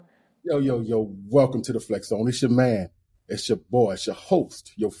Yo, yo, yo, welcome to the Flex Zone. It's your man. It's your boy. It's your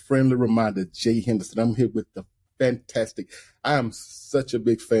host, your friendly reminder, Jay Henderson. I'm here with the fantastic. I am such a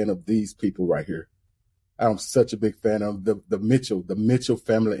big fan of these people right here. I'm such a big fan of the Mitchell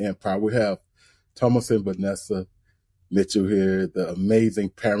family empire. We have Thomas and Vanessa Mitchell here, the amazing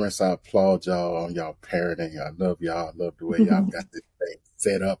parents. I applaud y'all on y'all parenting. I love y'all. I love the way y'all got this thing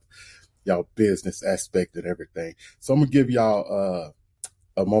set up, y'all business aspect and everything. So I'm going to give y'all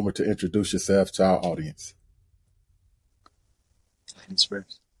a moment to introduce yourselves to our audience. Ladies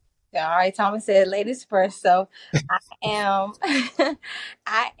first. All right, Thomas said ladies first. So I am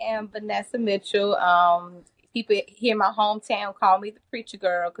I am Vanessa Mitchell. People here in my hometown call me the preacher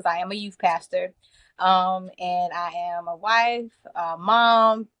girl because I am a youth pastor. And I am a wife, a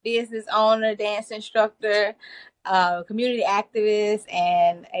mom, business owner, dance instructor, community activist,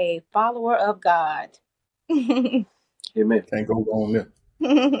 and a follower of God. Amen. Can't go wrong there.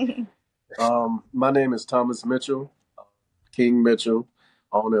 My name is Thomas Mitchell, King Mitchell,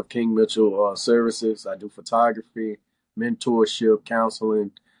 owner of King Mitchell Services. I do photography, mentorship, counseling,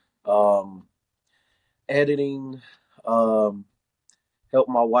 editing, help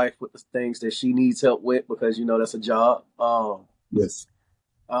my wife with the things that she needs help with because, that's a job. Yes.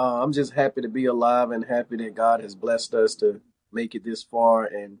 I'm just happy to be alive and happy that God has blessed us to make it this far,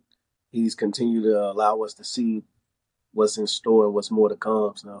 and He's continued to allow us to see what's in store and what's more to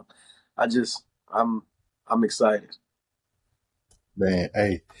come. So I'm excited. Man,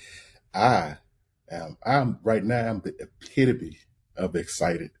 hey, I'm right now, I'm the epitome of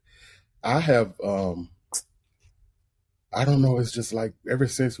excited. I have, I don't know, it's just like ever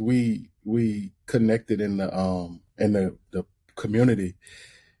since we connected in the community,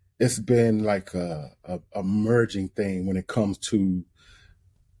 it's been like a merging thing when it comes to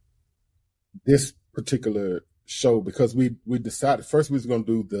this particular show, because we decided first we was going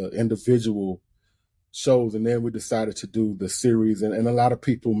to do the individual shows, and then we decided to do the series, and a lot of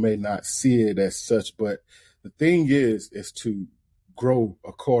people may not see it as such, but the thing is to grow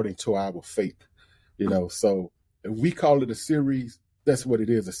according to our faith, so if we call it a series, that's what it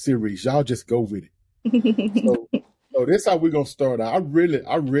is, a series. Y'all just go with it. So this is how we're gonna start out. I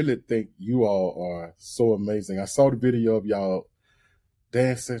really think you all are so amazing. I saw the video of y'all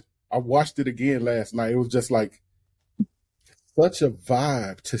dancing. I watched it again last night. It was just like such a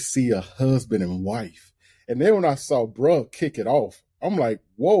vibe to see a husband and wife. And then when I saw bruh kick it off, I'm like,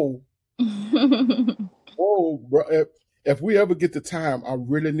 whoa, whoa, bro. If we ever get the time, I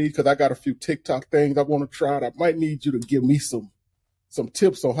really need, because I got a few TikTok things I want to try. I might need you to give me some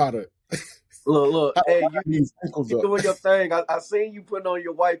tips on how to Look, hey, you up. doing your thing. I seen you putting on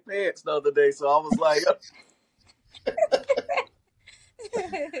your white pants the other day, so I was like,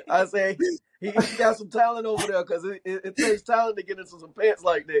 I say he got some talent over there, because it takes talent to get into some pants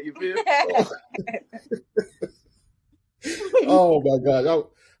like that. You feel? Oh my God.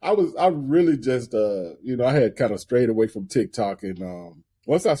 I really just, I had kind of strayed away from TikTok. And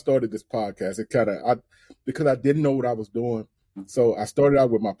once I started this podcast, because I didn't know what I was doing. So I started out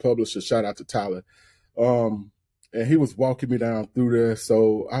with my publisher, shout out to Tyler. And he was walking me down through there.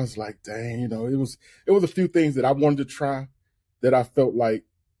 So I was like, dang, it was a few things that I wanted to try that I felt like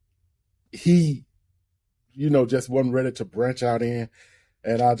he, just wasn't ready to branch out in.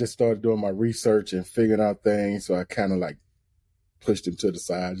 And I just started doing my research and figuring out things. So I kind of like pushed him to the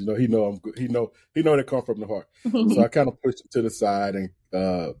side. He know I'm good. He know they come from the heart. So I kind of pushed him to the side and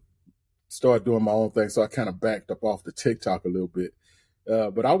started doing my own thing. So I kind of backed up off the TikTok a little bit.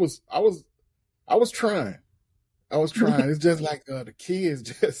 But I was trying. It's just like the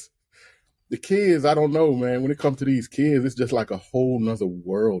kids, I don't know, man. When it comes to these kids, it's just like a whole nother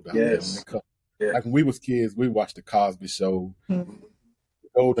world out there. Yeah. Like when we was kids, we watched the Cosby Show,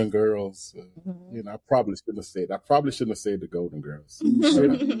 Golden Girls. I probably shouldn't have said the Golden Girls.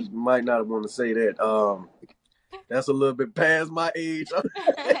 You might not want to say that. That's a little bit past my age.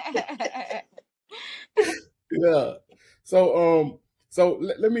 Yeah. So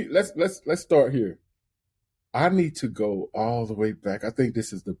let's start here. I need to go all the way back. I think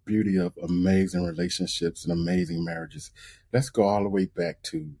this is the beauty of amazing relationships and amazing marriages. Let's go all the way back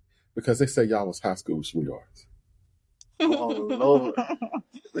to, because they say y'all was high school sweethearts. Oh Lord.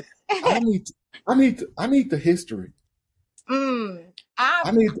 I need the history. Our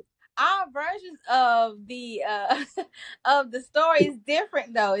versions of the of the story is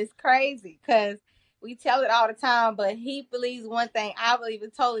different though. It's crazy because we tell it all the time, but he believes one thing, I believe a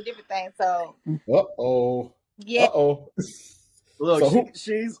totally different thing. So yeah. Look,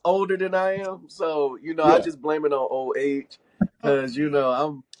 she's older than I am, so I just blame it on old age, because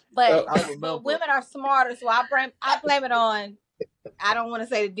I'm. But women are smarter, so I blame it on I don't want to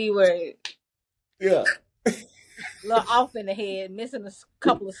say the D word. Yeah. A little off in the head, missing a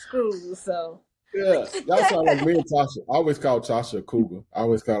couple of screws. So Yeah, y'all sound like me and Tasha. I always call Tasha a cougar.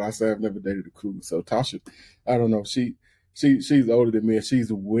 I say I've never dated a cougar. So Tasha, I don't know. She's older than me, and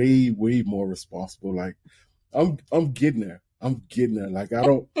she's way more responsible. Like I'm getting there. Like I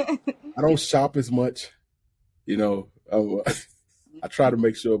don't shop as much. You know, I try to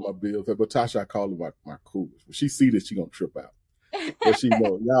make sure my bills. But Tasha, I call her my cougars. When she see this, she gonna trip out. But she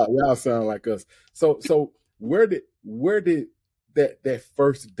know y'all sound like us. So where did that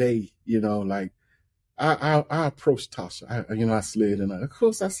first day? You know, like. I approached Tasha. I slid in her. Of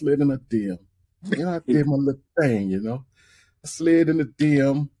course, I slid in a DM. I did my little thing. I slid in the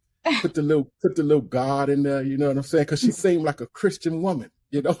DM, put the little God in there. You know what I'm saying? Because she seemed like a Christian woman.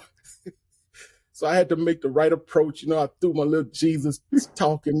 So I had to make the right approach. I threw my little Jesus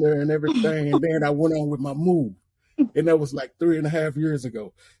talk in there and everything, and then I went on with my move. And that was like 3.5 years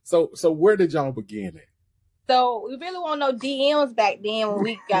ago. So where did y'all begin at? So we really won't know DMs back then when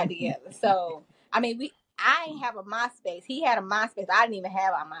we got together. So I ain't have a MySpace. He had a MySpace. I didn't even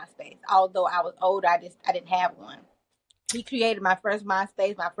have a MySpace. Although I was older, I didn't have one. He created my first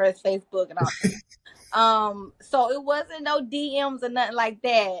MySpace, my first Facebook, and all. So it wasn't no DMs or nothing like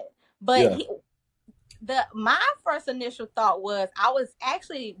that. But my first initial thought was I was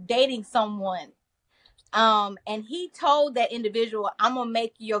actually dating someone. And he told that individual, "I'm gonna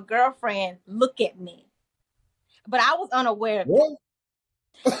make your girlfriend look at me." But I was unaware of it.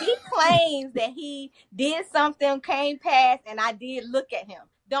 He claims that he did something, came past, and I did look at him.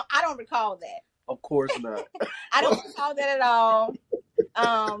 I don't recall that. Of course not. I don't recall that at all.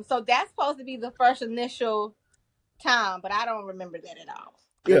 So that's supposed to be the first initial time, but I don't remember that at all.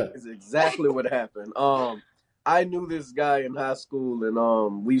 Yeah, it's exactly what happened. I knew this guy in high school,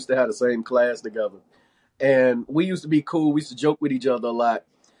 and we used to have the same class together, and we used to be cool. We used to joke with each other a lot,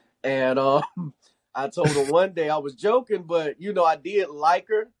 and I told her one day I was joking, but I did like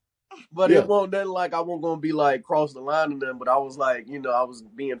her, but it wasn't nothing like I wasn't gonna be like cross the line and them. But I was like, I was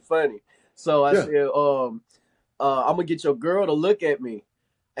being funny. So I said, I'm gonna get your girl to look at me,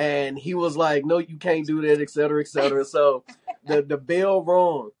 and he was like, "No, you can't do that," et cetera, et cetera. So the bell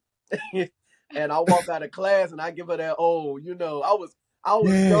rung, and I walk out of class, and I give her that. I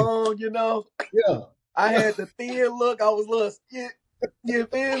was young, Yeah. I had the thin look. I was a little skit. You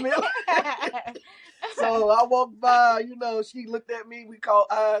feel me? So I walked by, she looked at me, we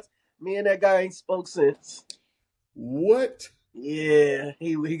caught eyes. Me and that guy ain't spoke since. What? Yeah,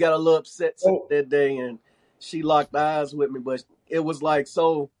 he got a little upset that day, and she locked eyes with me, but it was like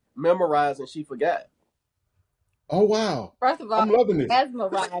so memorizing, she forgot. Oh, wow. First of all, I'm loving this.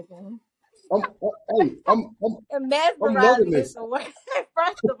 Mesmerizing. I'm Mesmerizing is the word.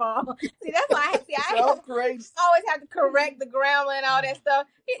 First of all, see, that's why I always have to correct the grammar and all that stuff.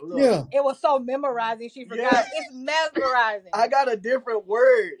 It was so memorizing, she forgot. Yeah. It's mesmerizing. I got a different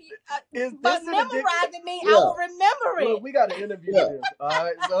word. But memorizing means I will remember it. Look, we got to interview him. All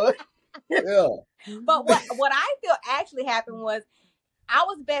right, so But what I feel actually happened was I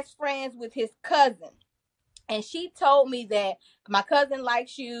was best friends with his cousin. And she told me that my cousin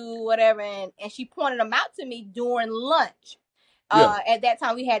likes you, whatever, and she pointed him out to me during lunch. At that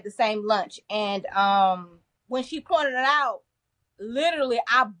time, we had the same lunch. And when she pointed it out, literally,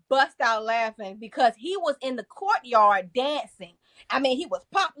 I bust out laughing because he was in the courtyard dancing. I mean, he was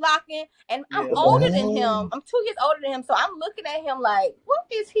pop locking, and I'm older than him. I'm 2 years older than him, so I'm looking at him like, what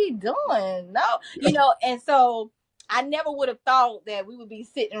is he doing? No, and so I never would have thought that we would be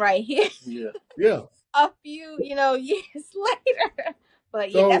sitting right here. Yeah. A few, years later.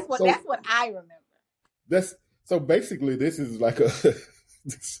 But that's what I remember. So basically this is like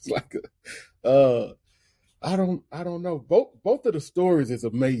I don't know. Both of the stories is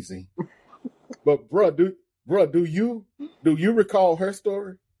amazing. But do you recall her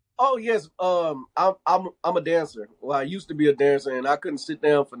story? Oh yes. I'm a dancer. Well, I used to be a dancer, and I couldn't sit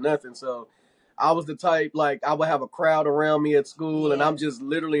down for nothing, so I was the type, like, I would have a crowd around me at school, and I'm just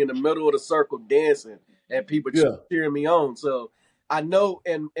literally in the middle of the circle dancing, and people cheering me on. So I know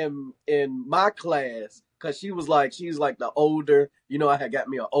in my class, because she's like the older, I had got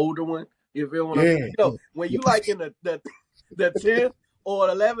me an older one. You feel what I'm saying? When you like in the 10th or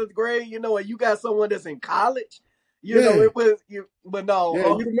 11th grade, and you got someone that's in college, it was you. But no,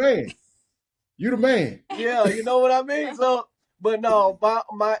 you the man. You the man. Yeah, you know what I mean. So. But no,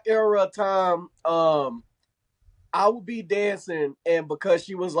 my era time, I would be dancing, and because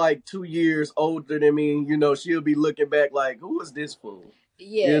she was like 2 years older than me, she'll be looking back like, who is this fool?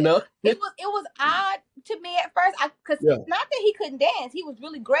 Yeah, it was odd to me at first, because not that he couldn't dance, he was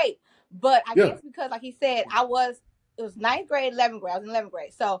really great, but I guess because, like he said, it it was 9th grade, 11th grade. I was in 11th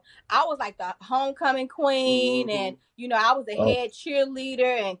grade. So I was like the homecoming queen, and I was the head cheerleader,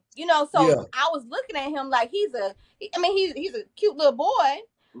 and so I was looking at him like he's a cute little boy,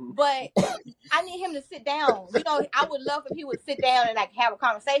 but I need him to sit down. I would love if he would sit down and like have a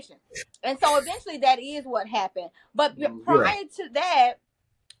conversation. And so eventually that is what happened. But prior to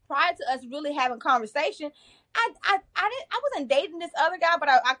us really having conversation, I wasn't dating this other guy, but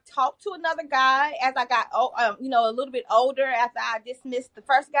I talked to another guy as I got a little bit older after I dismissed the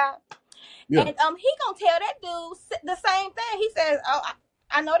first guy. Yeah. And he gonna tell that dude the same thing. He says, "Oh,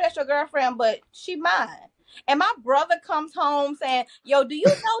 I know that's your girlfriend, but she mine." And my brother comes home saying, "Yo, do you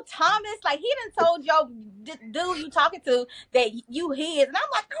know Thomas? Like, he done told yo dude you talking to that you his." And I'm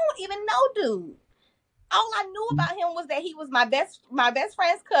like, I don't even know dude. All I knew about him was that he was my best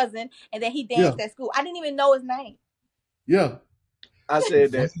friend's cousin, and that he danced at school. I didn't even know his name. Yeah, I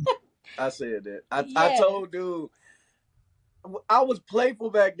said that. I told dude I was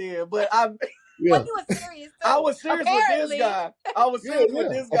playful back then, but But you were serious too. I was serious with this guy. I was serious with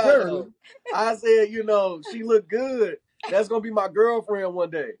this guy. I said, she looked good. That's gonna be my girlfriend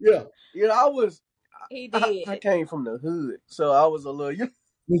one day. Yeah. I was. He did. I came from the hood, so I was a little.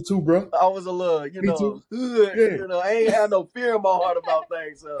 Me too, bro. I was a little, hood. Yeah. I ain't had no fear in my heart about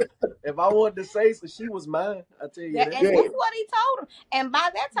things. So if I wanted to say so, she was mine. I tell you that. And that's what he told him. And by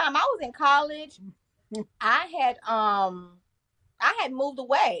that time, I was in college. I had moved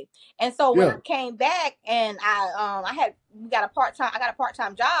away, and so when I came back, and I got a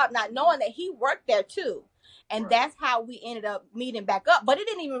part-time job, not knowing that he worked there too. And that's how we ended up meeting back up. But it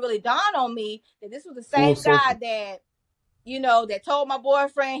didn't even really dawn on me that this was the same guy that. That told my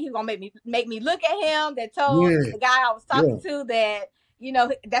boyfriend he was gonna make me look at him. That told the guy I was talking to that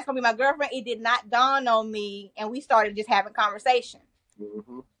that's gonna be my girlfriend. It did not dawn on me, and we started just having conversation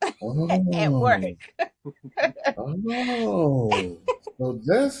at work. So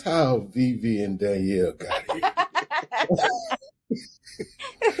that's how Vivi and Danielle got here.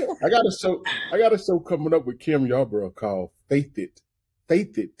 I got a show coming up with Kim Yarborough called Faith It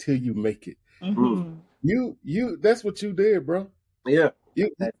Till You Make It. Mm-hmm. You that's what you did, bro. Yeah. You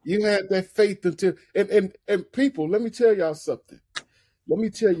had that faith until and people, let me tell y'all something. Let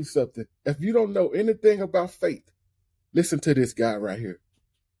me tell you something. If you don't know anything about faith, listen to this guy right here.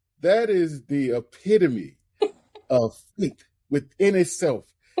 That is the epitome of faith within itself.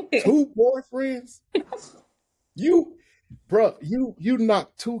 2 boyfriends. You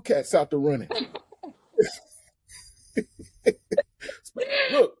knocked 2 cats out the running.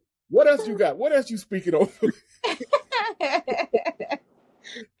 Look. What else you got? What else you speaking of?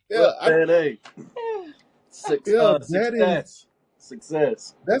 Success.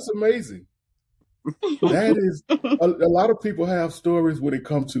 That's amazing. That is a lot of people have stories when it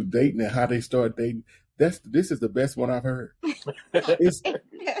comes to dating and how they start dating. This is the best one I've heard. It's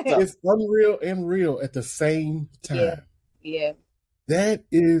unreal and real at the same time. Yeah. That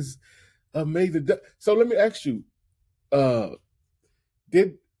is amazing. So let me ask you,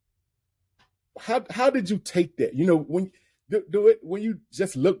 How did you take that? When when you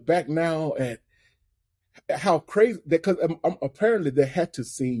just look back now at how crazy that, because apparently that had to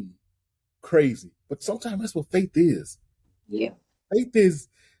seem crazy, but sometimes that's what faith is. Yeah, faith is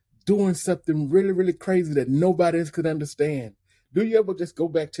doing something really, really crazy that nobody else could understand. Do you ever just go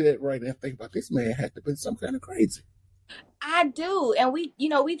back to that right and think about this man had to be some kind of crazy? I do, and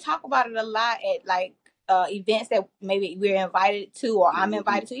we talk about it a lot at like. Events that maybe we're invited to or I'm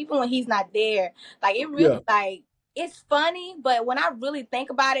invited to, even when he's not there. Like it really like it's funny, but when I really think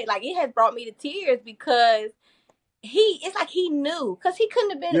about it, like it has brought me to tears because it's like he knew, because he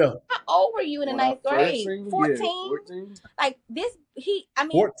couldn't have been. How old were you in the 9th grade? 14? Like this,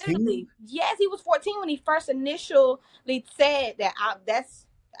 14? Yes, he was 14 when he first initially said that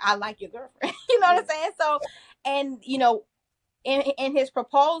I like your girlfriend. You know what I'm saying? So, and in his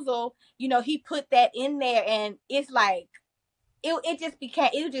proposal, he put that in there, and it's like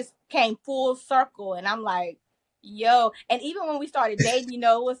it just came full circle, and I'm like, yo. And even when we started dating, it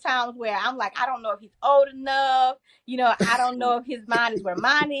was times where I'm like, I don't know if he's old enough, I don't know if his mind is where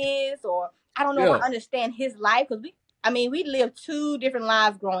mine is, or I don't know if I understand his life, because we lived 2 different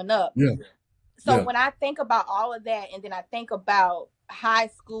lives growing up. So when I think about all of that, and then I think about high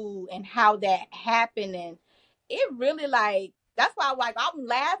school and how that happened, and it really like. That's why I'm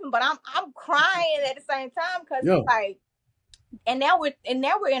laughing, but I'm crying at the same time, because it's like, and now we're in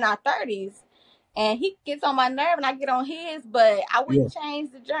our 30s, and he gets on my nerve, and I get on his, but I wouldn't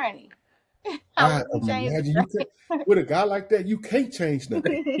change the journey. I wouldn't change the journey. With a guy like that, you can't change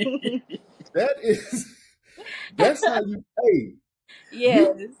nothing. That's how you. Hey,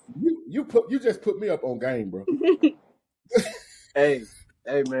 yes, you just put me up on game, bro. Hey,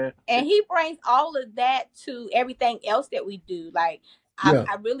 man. And he brings all of that to everything else that we do. Like,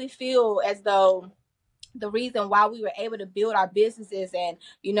 I really feel as though the reason why we were able to build our businesses and,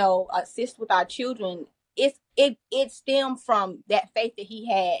 assist with our children, it stemmed from that faith that he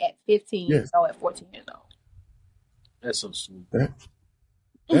had at 15 years old, at 14 years old. That's so sweet.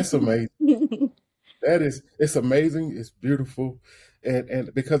 That's amazing. It's amazing. It's beautiful.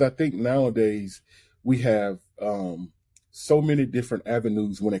 And because I think nowadays we have so many different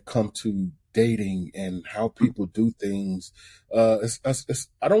avenues when it comes to dating and how people do things. I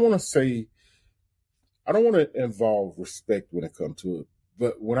don't want to involve respect when it comes to it.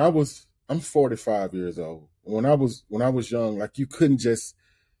 But I'm 45 years old. When I was young, like, you couldn't just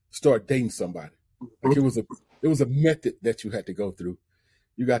start dating somebody. Like, it was a method that you had to go through.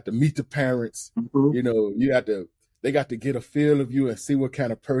 You got to meet the parents. They got to get a feel of you and see what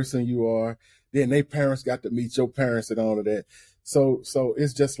kind of person you are. Then their parents got to meet your parents and all of that. So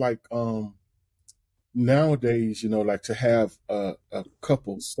it's just like, nowadays, like, to have a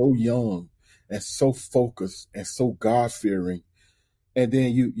couple so young and so focused and so God-fearing, and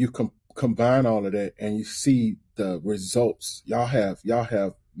then you combine all of that and you see the results. Y'all have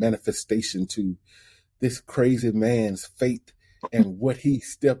manifestation to this crazy man's faith and what he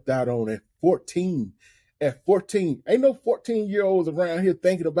stepped out on at 14. At 14, ain't no 14-year-olds around here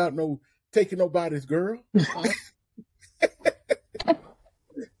thinking about taking nobody's girl.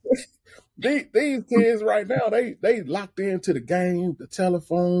 These kids right now, they locked into the game, the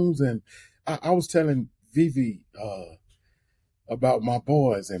telephones, and I was telling Vivi about my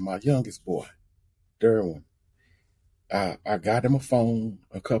boys and my youngest boy, Derwin. I got him a phone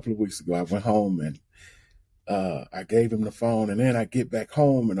a couple of weeks ago. I went home and I gave him the phone, and then I get back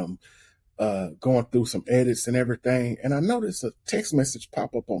home and I'm going through some edits and everything, and I noticed a text message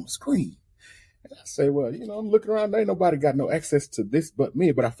pop up on the screen. And I say, well, I'm looking around, ain't nobody got no access to this but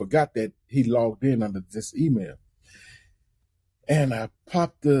me, but I forgot that he logged in under this email. And I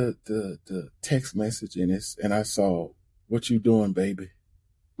popped the text message in it, and I saw, "What you doing, baby?"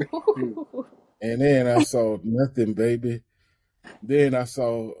 And then I saw, "Nothing, baby." Then I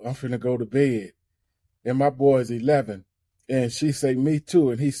saw, "I'm finna go to bed." And my boy's 11. And she say, "Me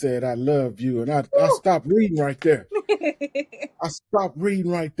too." And he said, "I love you." And I stopped reading right there.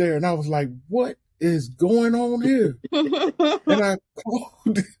 And I was like, what is going on here? And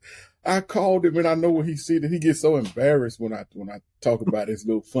I called him, and I know when he see that, he gets so embarrassed when I talk about his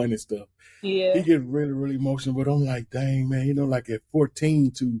little funny stuff. Yeah. He gets really, really emotional. But I'm like, dang, man, like, at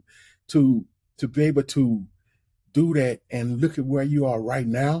 14 to be able to do that and look at where you are right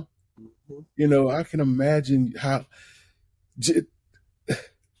now. I can imagine how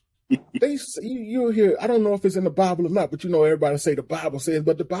you'll hear, I don't know if it's in the Bible or not, but everybody say the Bible says,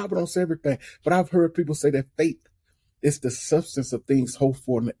 but the Bible don't say everything. But I've heard people say that faith is the substance of things hoped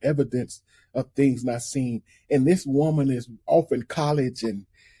for and the evidence of things not seen. And this woman is off in college and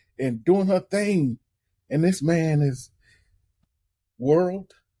doing her thing. And this man is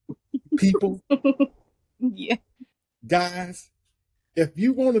world, people, yeah, guys. If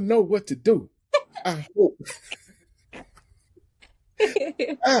you want to know what to do, I hope.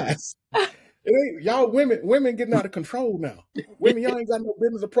 Guys, y'all women getting out of control now. Women, y'all ain't got no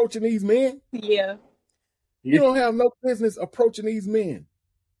business approaching these men. Yeah. You don't have no business approaching these men.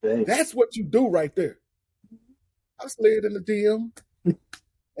 Thanks. That's what you do right there. I slid in the DM,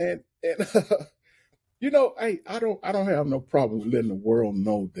 and I don't have no problem with letting the world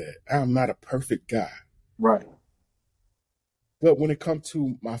know that I'm not a perfect guy. Right. But when it comes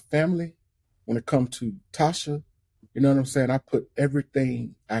to my family, when it comes to Tasha, you know what I'm saying? I put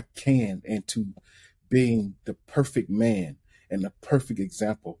everything I can into being the perfect man and the perfect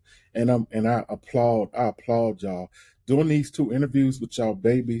example. And I applaud y'all. Doing these 2 interviews with y'all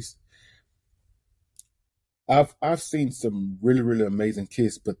babies, I've seen some really, really amazing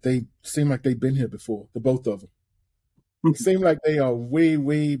kids, but they seem like they've been here before, the both of them. It seems like they are way,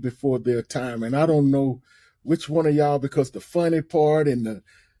 way before their time. And I don't know which one of y'all, because the funny part and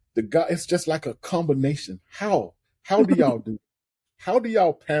the guy, it's just like a combination. How do y'all do? How do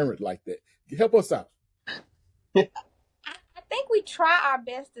y'all parent like that? Help us out. I think we try our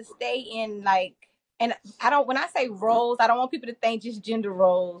best to stay in, like, and when I say roles, I don't want people to think just gender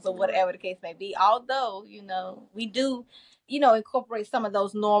roles or whatever the case may be. Although, we do, incorporate some of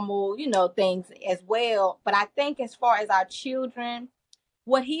those normal, things as well. But I think as far as our children,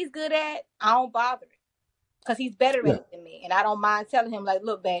 what he's good at, I don't bother it. Because he's better at it than me. And I don't mind telling him, like,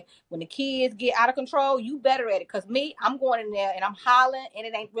 look, man, when the kids get out of control, you better at it. Because me, I'm going in there and I'm hollering, and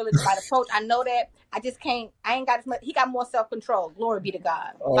it ain't really the right approach. I know that. I just can't. I ain't got as much. He got more self-control. Glory be to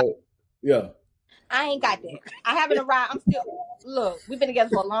God. Oh, yeah. I ain't got that. I haven't arrived. I'm still, look, we've been together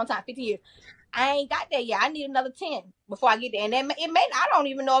for a long time, 50 years. I ain't got that yet. I need another 10 before I get there. And I don't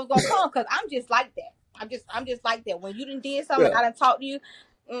even know if it's going to come because I'm just like that. I'm just like that. When you done did something, I done talked to you.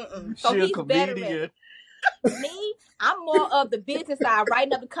 So he's better at it. Me, I'm more of the business side,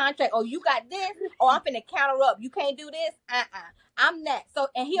 writing up the contract. Oh, you got this? Oh, I'm finna counter up. You can't do this? I'm that. So,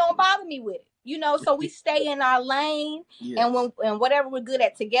 and he don't bother me with it. You know, so we stay in our lane, and whatever we're good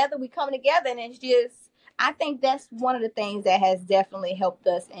at together, we come together, and it's just, I think that's one of the things that has definitely helped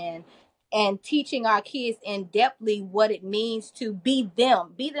us and teaching our kids in depthly what it means to be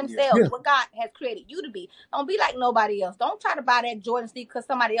them, be themselves, what God has created you to be. Don't be like nobody else. Don't try to buy that Jordan sneaker because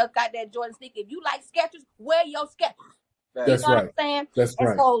somebody else got that Jordan sneaker. If you like Skechers, wear your Skechers. That's right. What I'm saying? That's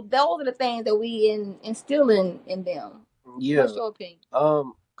right. So those are the things that we instill in them. Yeah. What's your opinion?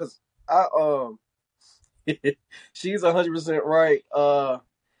 Because she's 100% right.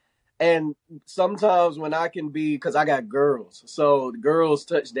 And sometimes when I can be, because I got girls, so the girls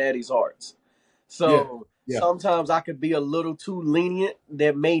touch daddy's hearts. So sometimes I could be a little too lenient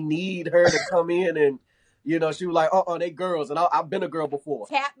that may need her to come in and, you know, she was like, they girls. And I've been a girl before.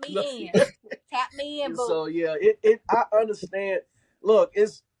 Tap me in. Tap me in, boo. So, yeah, I understand. Look,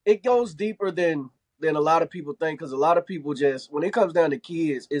 it goes deeper than a lot of people think, because a lot of people just, when it comes down to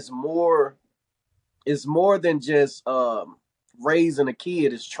kids, it's more than just raising a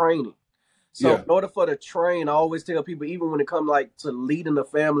kid, it's training. So in order for the train, I always tell people, even when it comes like to leading a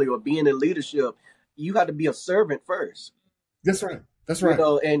family or being in leadership, you have to be a servant first. That's right. That's right. You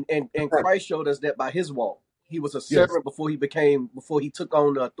know, and Christ showed us that by his walk. He was a servant before he took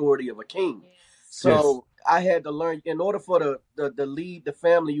on the authority of a king. So I had to learn, in order for the lead the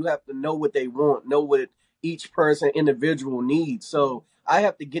family, you have to know what they want, know what each person, individual needs. So I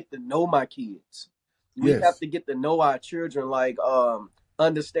have to get to know my kids. We have to get to know our children, like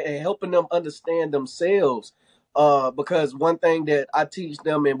helping them understand themselves. Because one thing that I teach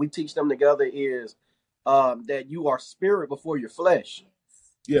them and we teach them together is that you are spirit before your flesh.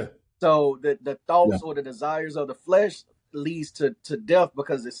 Yeah. So the thoughts or the desires of the flesh leads to death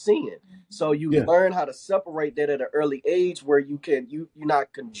because it's sin. So you learn how to separate that at an early age, where you're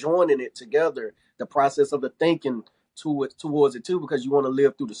not conjoining it together, the process of the thinking towards it too, because you want to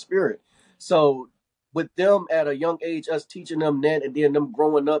live through the spirit. So with them at a young age, us teaching them that, and then them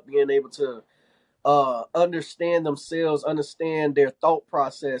growing up, being able to understand themselves, understand their thought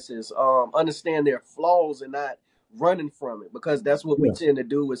processes, understand their flaws, and not running from it, because that's what we tend to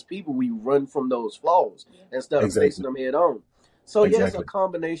do as people. We run from those flaws instead of facing them head on. So it's a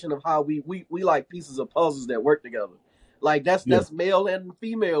combination of how we like pieces of puzzles that work together. Like that's male and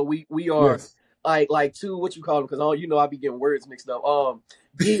female. We are like two, what you call them? Because I be getting words mixed up.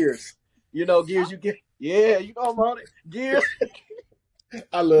 Gears. You know, gears. You get you know about it. Gears.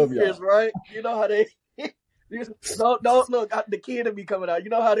 I love y'all. Gears, right? You know how they. Don't look. The kid will be coming out. You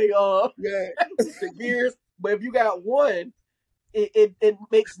know how they the gears. But if you got one, it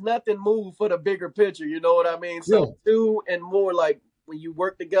makes nothing move for the bigger picture. You know what I mean? So two and more, like when you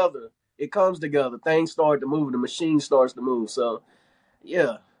work together, it comes together. Things start to move. The machine starts to move. So,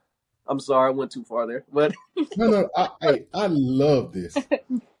 yeah. I'm sorry, I went too far there. But no, I love this.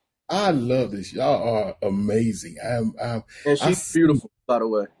 I love this. Y'all are amazing. And she's beautiful, by the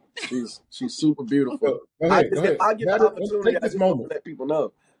way. She's super beautiful. Go ahead. If I get the opportunity, I just want to let people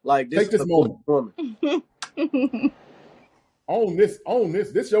know. Like, this take this moment. Woman. Own this.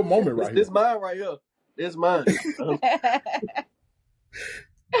 This your moment right here. This mine right here. This mine.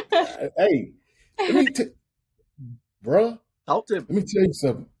 Hey, bruh. Talk to me. Let me tell you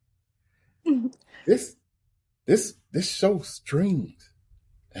something. This show streams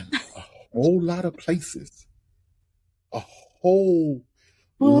in a whole lot of places. A whole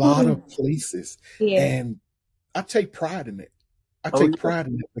lot of places. Yeah. And I take pride in it. I take pride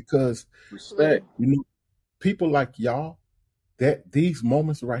in it because respect. People like y'all, that these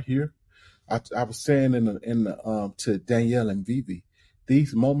moments right here, I was saying in the to Danielle and Vivi,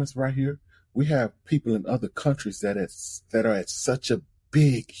 these moments right here, we have people in other countries that are at such a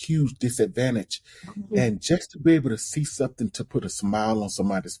big, huge disadvantage. Mm-hmm. And just to be able to see something to put a smile on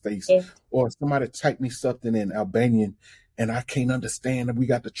somebody's face, or somebody type me something in Albanian and I can't understand, and we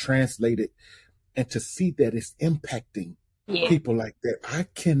got to translate it, and to see that it's impacting people like that. I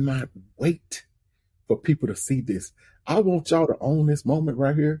cannot wait for people to see this. I want y'all to own this moment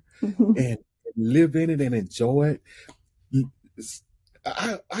right here and live in it and enjoy it.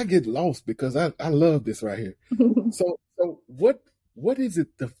 I get lost because I love this right here. So what is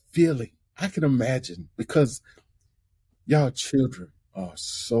it, the feeling? I can imagine, because y'all children are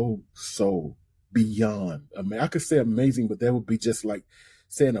so beyond. I mean, I could say amazing, but that would be just like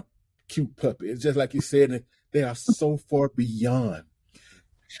saying a cute puppy. It's just like you said, they are so far beyond.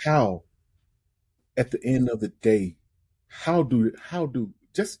 How, at the end of the day, how do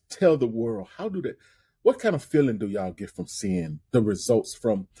just tell the world, what kind of feeling do y'all get from seeing the results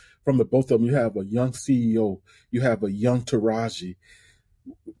from the both of them? You have a young CEO, you have a young Taraji.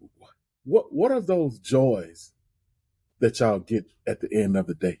 What are those joys that y'all get at the end of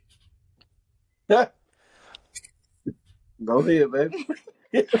the day? Go ahead, baby.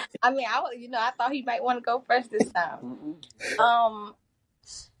 I mean, I thought he might want to go first this time.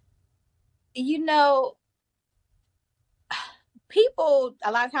 People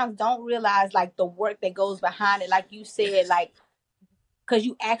a lot of times don't realize like the work that goes behind it. Like you said, like, because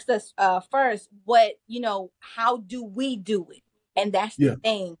you asked us first, how do we do it? And that's the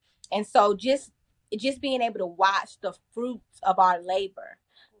thing. And so just being able to watch the fruits of our labor,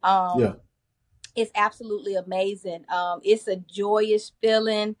 it's absolutely amazing. It's a joyous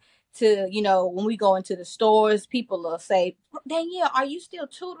feeling to, when we go into the stores, people will say, Danielle, are you still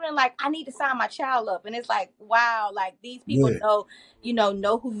tutoring? Like, I need to sign my child up. And it's like, wow, like these people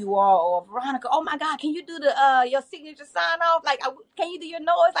know who you are. Or Veronica, oh my God, can you do your signature sign off? Like, can you do your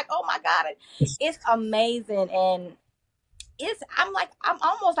noise? Like, oh my God, it's amazing. And I'm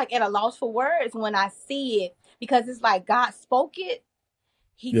almost like at a loss for words when I see it, because it's like God spoke it.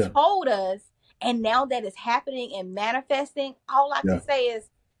 He told us. And now that it's happening and manifesting, all I can say is,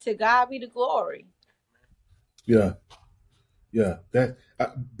 to God be the glory. Yeah. That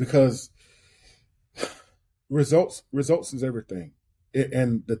because results is everything,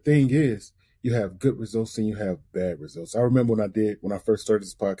 and the thing is, you have good results and you have bad results. I remember when I first started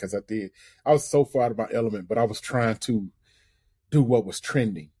this podcast, I was so far out of my element, but I was trying to do what was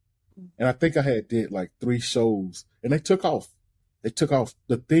trending, and I think I did like 3 shows, and they took off.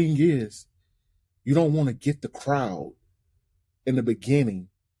 The thing is, you don't want to get the crowd in the beginning,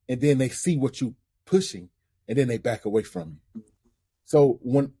 and then they see what you pushing, and then they back away from you. So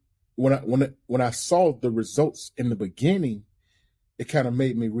when I saw the results in the beginning, it kind of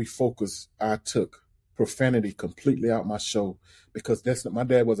made me refocus. I took profanity completely out my show, because my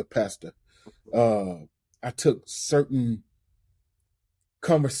dad was a pastor. I took certain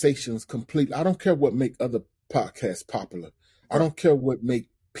conversations completely. I don't care what make other podcasts popular. I don't care what make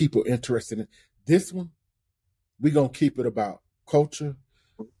people interested in this one. We're gonna keep it about culture.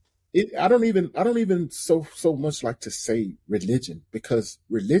 I don't even so much like to say religion, because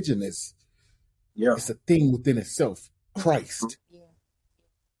religion is it's a thing within itself. Christ.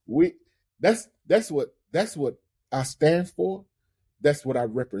 That's what I stand for. That's what I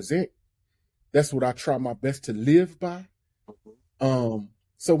represent. That's what I try my best to live by.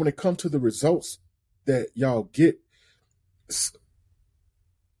 So when it comes to the results that y'all get,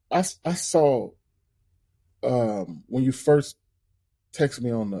 I saw when you first texted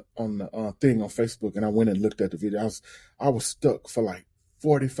me on the thing on Facebook, and I went and looked at the video. I was stuck for like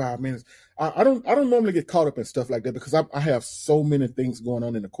 45 minutes. I don't normally get caught up in stuff like that, because I have so many things going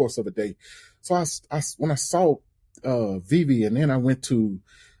on in the course of a day. So when I saw Vivi, and then I went to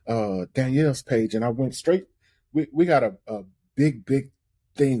Danielle's page, and I went straight. We got a big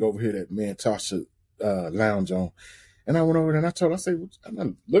thing over here that me and Tasha lounge on. And I went over there and I told her,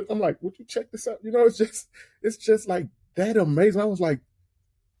 I'm like, would you check this out? It's just like that amazing. I was like,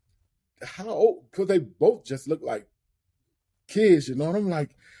 how old? Because they both just look like kids, And I'm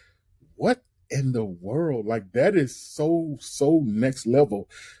like, what in the world? Like, that is so next level.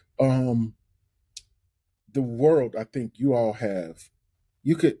 The world, I think you all have,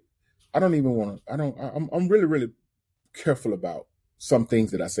 I'm really, really careful about some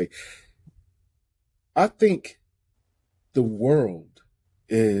things that I say. I think the world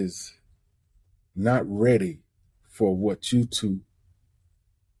is not ready for what you two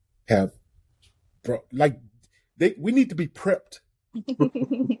have brought. Like, we need to be prepped. We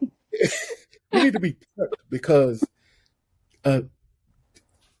need to be prepped, because 10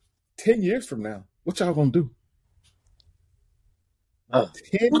 years from now, what y'all gonna do?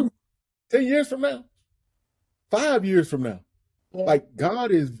 10 years from now, 5 years from now. Like,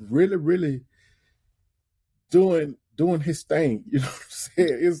 God is really, really doing his thing. You know what I'm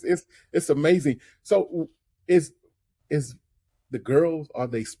saying? It's amazing. So is the girls, are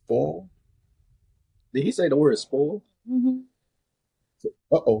they spoiled? Did he say the word spoiled? Mm-hmm.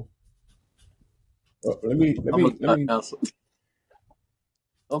 Uh-oh. Let me answer.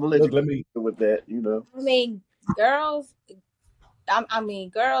 I'm gonna let you with that, I mean,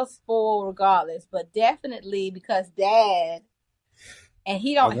 girls spoil regardless, but definitely because Dad, and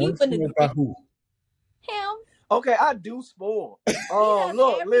he finna by who? Him. Okay, I do spoil.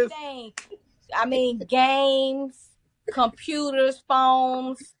 Look, everything. Listen. I mean, games, computers,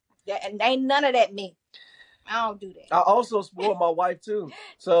 phones, And ain't none of that me. I don't do that. I also spoil my wife too.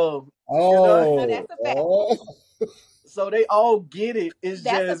 So No, that's a fact. So they all get it. It's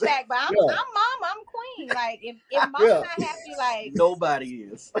that's just a fact. But I'm mom, I'm queen. Like if mom not happy, like nobody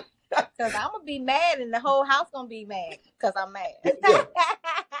is. Because I'm gonna be mad, and the whole house gonna be mad because I'm mad. That's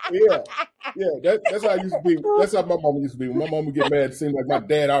how I used to be. That's how my mama used to be. When my mama would get mad, it seemed like my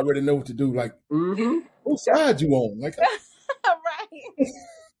dad already know what to do. Like, whose side you on? Like, right.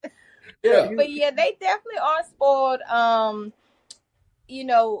 But yeah, they definitely are spoiled. You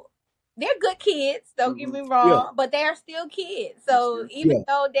know, they're good kids. Don't get me wrong, but they are still kids. So even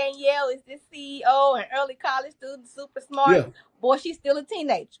though Danielle is this CEO and early college student, super smart, boy, she's still a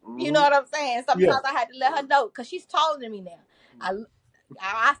teenager. You know what I'm saying? Sometimes I had to let her know because she's taller than me now.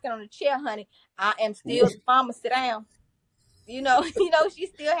 I stand on the chair, honey. I am still mama. Sit down. You know, she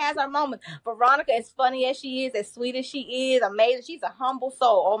still has her moments. Veronica, as funny as she is, as sweet as she is, amazing. She's a humble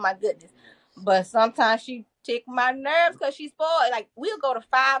soul. Oh my goodness. But sometimes she tick my nerves because she's spoiled. Like, we'll go to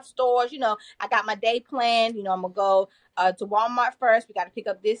 5 stores. You know, I got my day planned. You know, I'm going to go to Walmart first. We got to pick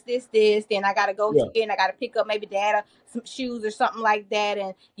up this. Then I got to go here and I got to pick up maybe dad some shoes or something like that.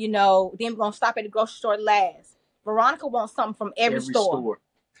 And, you know, then we're going to stop at the grocery store last. Veronica wants something from every store.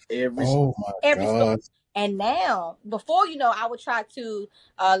 Every store. And now, before, you know, I would try to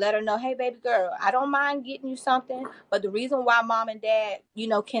let her know, hey, baby girl, I don't mind getting you something. But the reason why mom and dad, you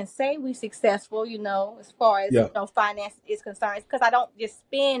know, can say we successful, you know, as far as, you know, finance is concerned, is because I don't just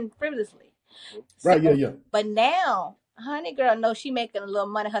spend frivolously. But now, honey girl knows she making a little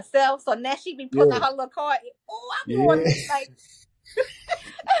money herself. So now she be putting out her little card. Oh, I'm going like...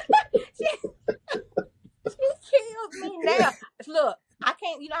 she kills me now. Look, I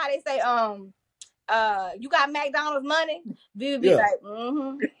can't, you know how they say, you got McDonald's money? Vivi be like,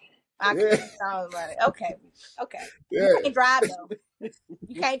 I got McDonald's money. Okay. You can't drive though.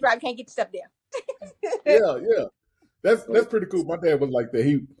 You can't drive, you can't get your stuff there. That's pretty cool. My dad was like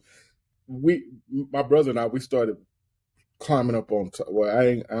that. My brother and I, we started climbing up on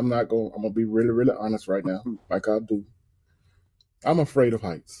I'm gonna be really, really honest right now, like I do. I'm afraid of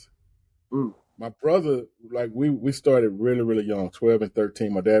heights. My brother, like we started really, really young, 12 and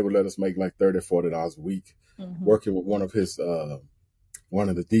 13. My dad would let us make like $30, $40 a week, working with one of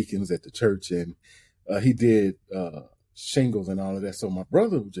the deacons at the church, and he did shingles and all of that. So my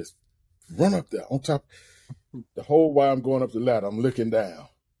brother would just run up there on top. The whole while I'm going up the ladder, I'm looking down.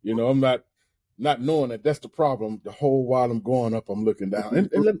 You know, I'm not knowing that that's the problem. The whole while I'm going up, I'm looking down,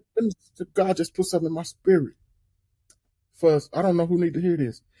 and God just put something in my spirit. First, I don't know who need to hear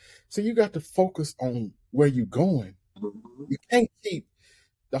this. So you got to focus on where you're going. You can't keep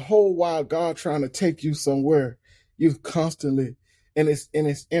the whole while God trying to take you somewhere. You constantly, and it's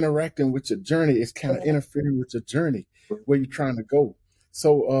interacting with your journey. It's kind of interfering with your journey where you're trying to go.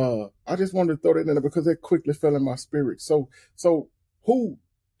 So I just wanted to throw that in there because that quickly fell in my spirit. So who,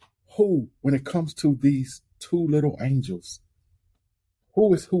 when it comes to these 2 little angels,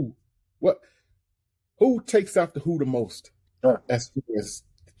 who is who? What? Who takes after who the most? As far as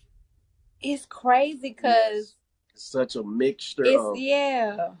it's crazy because it's such a mixture. Because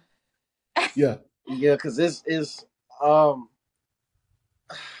it's it's hard.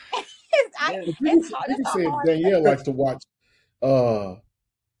 Danielle likes to watch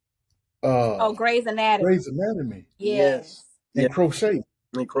Grey's Anatomy. Yes. And crochet.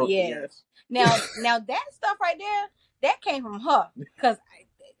 Yes. Now that stuff right there, that came from her because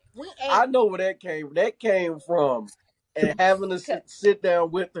I know where that came. That came from and having to sit down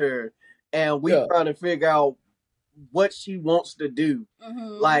with her, and we trying to figure out what she wants to do.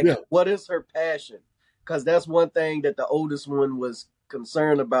 Like, what is her passion? Because that's one thing that the oldest one was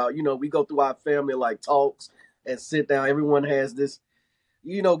concerned about. You know, we go through our family like talks and sit down. Everyone has this,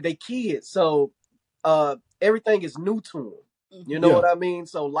 you know, they kids, so everything is new to them. You know what I mean?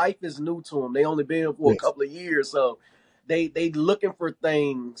 So life is new to them. They only been for a couple of years, so. They looking for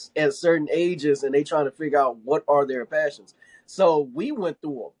things at certain ages, and they trying to figure out what are their passions. So we went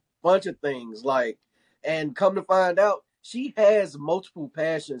through a bunch of things, and come to find out, she has multiple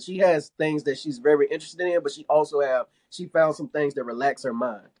passions. She has things that she's very interested in, but she found some things that relax her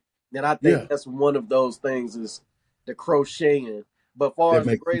mind. And I think that's one of those things is the crocheting. But as far as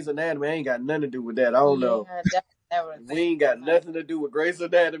the Grey's Anatomy, I ain't got nothing to do with that. I don't know. We ain't got nothing to do with Grey's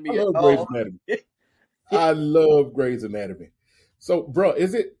Anatomy at all. I love Grey's Anatomy. So, bro,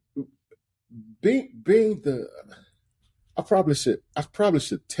 is it being the? I probably should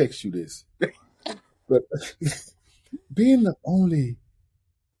text you this, but being the only,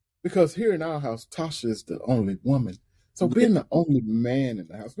 because here in our house, Tasha is the only woman. So being the only man in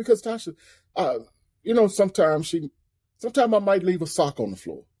the house, because Tasha, you know, sometimes I might leave a sock on the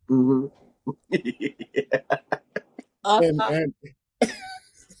floor. Mm-hmm. And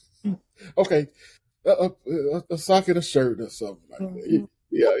okay, a sock and a shirt or something like that.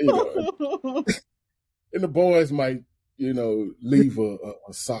 Yeah, and the boys might, leave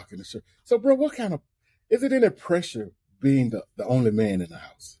a sock and a shirt. So, bro, what kind of is it any pressure being the only man in the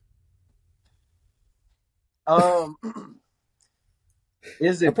house?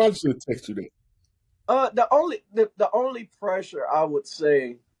 Is it? I probably should have texted you that. The only pressure I would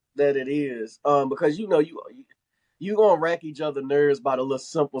say that it is, because you gonna rack each other nerves by the little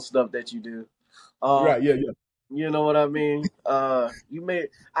simple stuff that you do. Right? Yeah. You know what I mean? I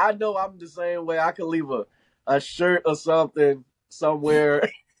know I'm the same way. I could leave a shirt or something somewhere.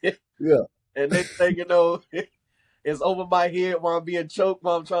 Yeah. And next thing you know, it's over my head while I'm being choked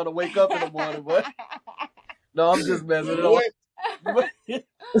while I'm trying to wake up in the morning. But no, I'm just messing it up.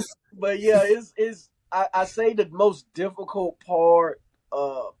 But yeah, I say the most difficult part,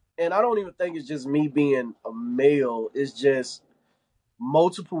 and I don't even think it's just me being a male. It's just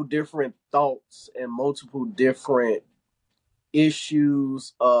multiple different thoughts and multiple different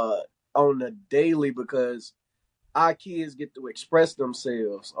issues on the daily, because our kids get to express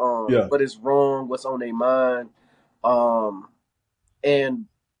themselves, what is wrong, what's on their mind, and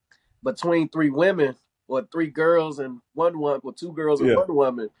between three women or three girls and one woman, or two girls and one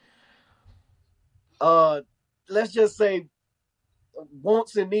woman, let's just say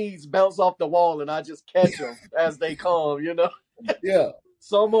wants and needs bounce off the wall and I just catch them as they come, Yeah.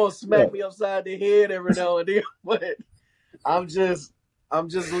 Someone smack me upside the head every now and then, but I'm just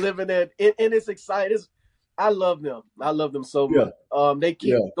living it, and it's exciting. I love them. I love them so much. They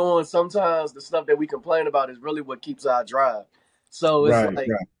keep going. Sometimes the stuff that we complain about is really what keeps our drive. So it's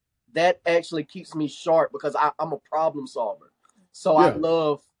that actually keeps me sharp, because I'm a problem solver. So I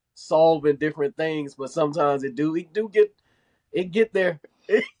love solving different things, but sometimes it get there.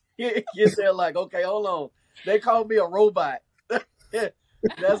 It gets there like, okay, hold on. They call me a robot.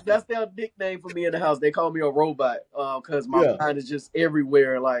 That's their nickname for me in the house. They call me a robot, because my mind is just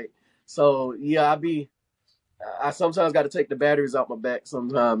everywhere. Like, so yeah, I sometimes got to take the batteries out my back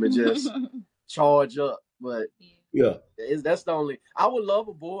sometime and just charge up. But that's the only. I would love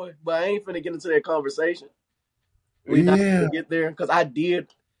a boy, but I ain't finna get into that conversation. We not gonna get there, because I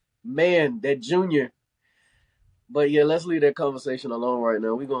did, that junior. But yeah, let's leave that conversation alone right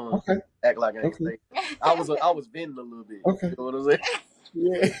now. We're gonna act like I ain't say. I was venting a little bit. Okay. You know what I'm saying?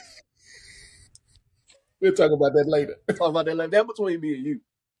 Yeah. We'll talk about that later. Talk about that later. That between me and you.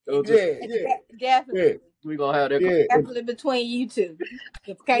 Definitely. Yeah. We're gonna have that. Definitely between you two.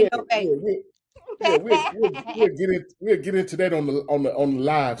 We'll get into that on the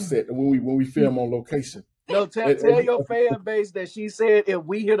live set when we film on location. No, tell your fan base that she said if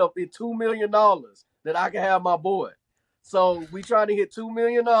we hit up at $2 million that I can have my boy. So we trying to hit $2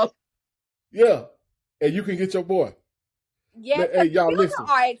 million. Yeah, and you can get your boy. Yeah, hey, y'all listen.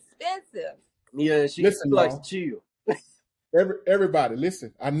 Are expensive. Yeah, she likes to chill. Everybody,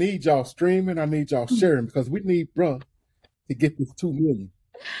 listen. I need y'all streaming. I need y'all sharing, because we need bruh to get this 2 million.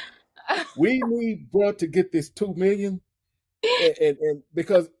 We need bruh to get this 2 million, and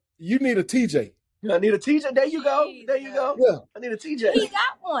because you need a TJ. I need a TJ. There you go. Yeah. I need a TJ. He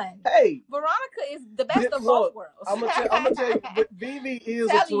got one. Hey. Veronica is the best of both worlds. I'm gonna tell you, but Vivi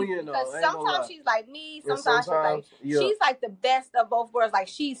is a twin, though. Because sometimes she's like me, sometimes she's like the best of both worlds. Like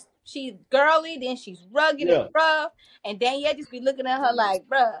she's girly, then she's rugged and rough, and Danielle just be looking at her like,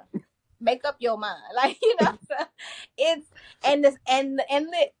 bruh, make up your mind. Like, so it's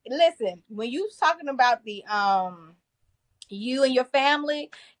listen, when you talking about the you and your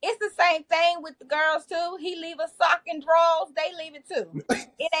family, it's the same thing with the girls too. He leave a sock and drawers, they leave it too.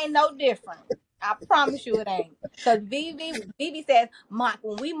 It ain't no different. I promise you it ain't. Because Vivi says, Mark,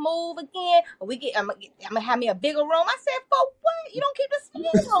 when we move again, I'm gonna have me a bigger room. I said, for what? You don't keep the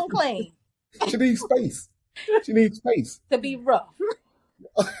small room clean. She needs space. She needs space to be rough.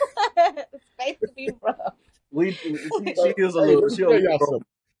 Space to be rough. She is a little.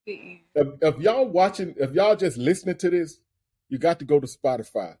 If y'all just listening to this, you got to go to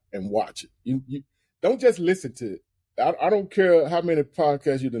Spotify and watch it. You don't just listen to it. I don't care how many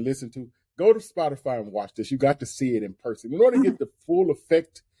podcasts you can listen to. Go to Spotify and watch this. You got to see it in person. In order to get the full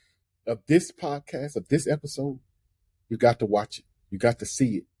effect of this podcast, of this episode, you got to watch it. You got to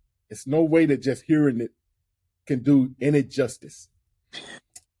see it. It's no way that just hearing it can do any justice.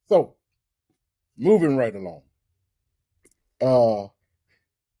 So, moving right along.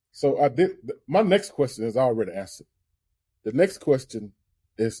 So I did. My next question is already answered. The next question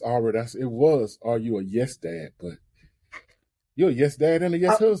is already answered. It was, are you a yes dad? But you're a yes dad and a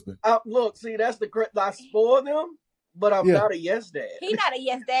yes husband. Look, see, that's the I spoil them. but I'm not a yes dad. He not a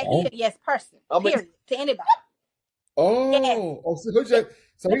yes dad. He a yes person. Period. To anybody.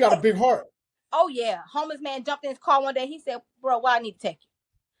 So he got a big heart. Oh yeah, homeless man jumped in his car one day. He said, "Bro, why I need to take you?"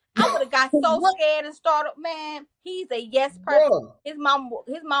 I would have got so scared and startled. Man, he's a yes person. Bruh.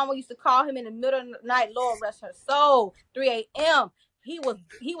 His mama used to call him in the middle of the night. Lord rest her soul. 3 a.m. He was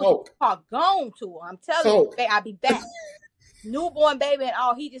gone to her. I'm telling you, I'll be back. Newborn baby and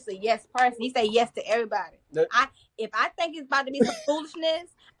all. He just a yes person. He say yes to everybody. If I think it's about to be some foolishness,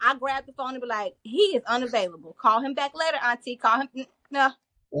 I grab the phone and be like, he is unavailable. Call him back later, auntie. Call him. No.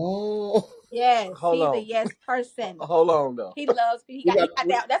 Oh. Yes, he's a yes person. Hold on, though. He loves people. He got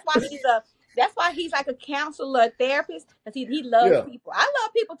that. That's why he's like a counselor, a therapist, because he loves people. I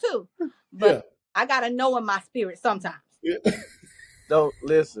love people too, but I gotta know in my spirit sometimes. Yeah. Don't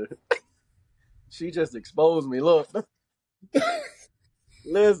listen. She just exposed me. Look,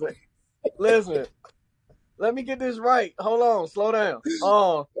 listen. Let me get this right. Hold on, slow down.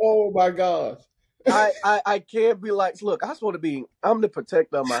 Oh my gosh. I can't be like, look, I'm the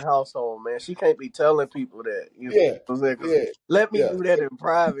protector of my household, man. She can't be telling people that. Let me do that in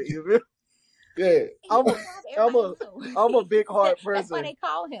private. Yeah. I'm a big heart person. That's why they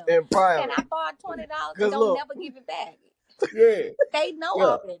call him. In private. And I borrowed $20 and don't never give it back. Yeah. They know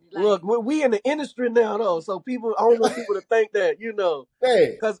already. Look, we in the industry now though, so I don't want people to think that,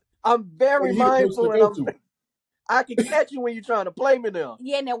 because I'm very mindful and I can catch you when you're trying to play me now.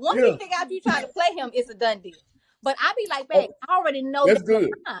 Yeah, now once he figure out you trying to play him, it's a done deal. But I be like, babe, I already know that's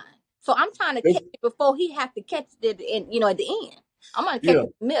good. So I'm trying to catch it before he have to catch it at the end. I'm gonna catch it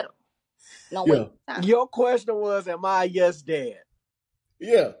in the middle. No way. Your question was, am I a yes dad?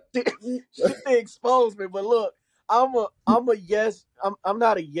 Yeah. She exposed me, but look, I'm a yes. I'm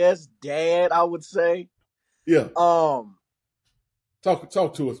not a yes dad, I would say. Yeah. Talk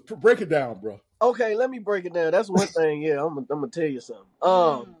to us. Break it down, bro. Okay, let me break it down. That's one thing. Yeah, I'm gonna tell you something.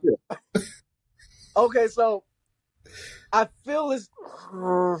 Okay, so I feel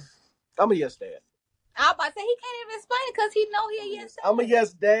I'm a yes dad. I was about to say he can't even explain it because he know he a yes dad. I'm a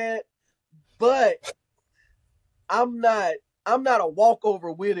yes dad, but I'm not a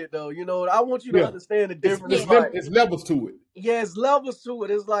walkover with it though. You know, I want you to understand the difference. It's levels to it. Yeah, it's levels to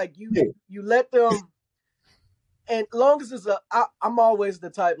it. It's like you let them. And long as I'm always the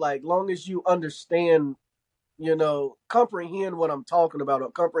type, like, long as you understand, comprehend what I'm talking about,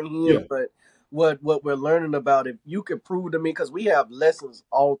 or comprehend what we're learning about. If you could prove to me, because we have lessons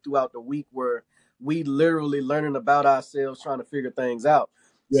all throughout the week where we literally learning about ourselves, trying to figure things out.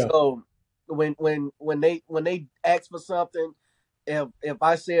 Yeah. So when they ask for something, if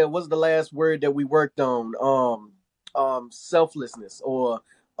I said, what's the last word that we worked on, selflessness or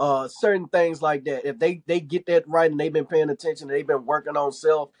certain things like that. If they get that right and they've been paying attention, and they've been working on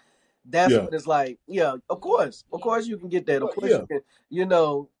self, that's what it's like. Yeah, of course you can get that. Of course you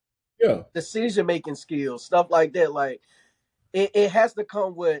can, decision making skills, stuff like that. Like it has to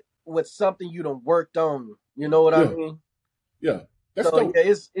come with something you done worked on. You know what I mean? Yeah, that's so.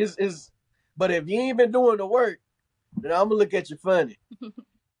 Yeah, it's. But if you ain't been doing the work, then I'm gonna look at you funny.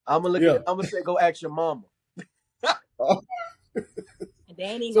 I'm gonna say, go ask your mama. They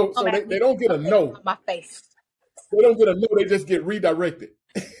ain't even so they don't get a no. My face. They don't get a no. They just get redirected.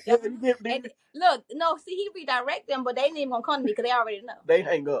 Look, no. See, he redirect them, but they ain't even gonna come to me because they already know. They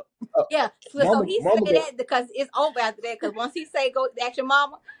hang up. So he say that because it's over after that. Because once he say go ask your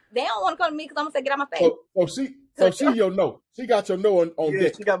mama, they don't want to come to me because I'm gonna say get out my face. So she your no. She got your no on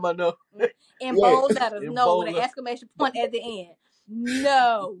deck. She got my no. In bold letters, no, with an exclamation point at the end.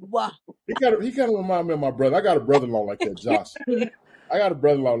 No. He kind of remind me of my brother. I got a brother-in-law like that, Josh. I got a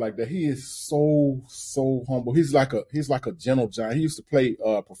brother-in-law like that. He is so humble. He's like a gentle giant. He used to play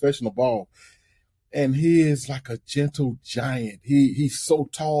professional ball, and he is like a gentle giant. He's so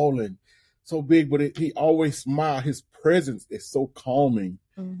tall and so big, but he always smiles. His presence is so calming,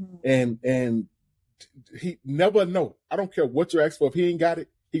 and he never know. I don't care what you ask for. If he ain't got it,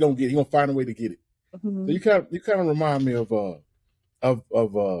 he gonna get it. He gonna find a way to get it. So you kind of remind me of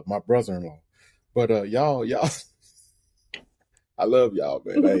my brother-in-law. But y'all. I love y'all,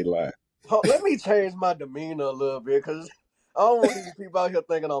 man. I ain't lying. Let me change my demeanor a little bit because I don't want these people out here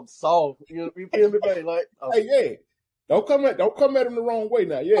thinking I'm soft. You feel me, baby? Like, hey, don't come at him the wrong way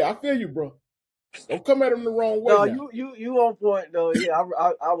now. Yeah, I feel you, bro. Don't come at him the wrong way. No, you on point though. Yeah,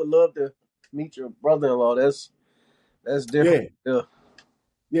 I would love to meet your brother-in-law. That's different.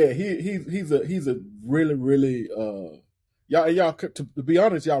 Yeah. He's a really really y'all to be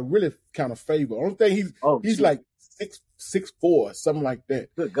honest, y'all really kind of favor. Only thing he's like 6'4", something like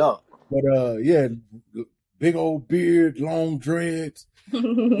that. Good God. But big old beard, long dreads.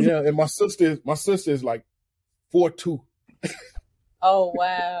 Yeah, and my sister is like 4'2". Oh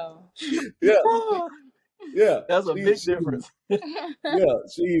wow. Yeah. That's a big difference. Yeah,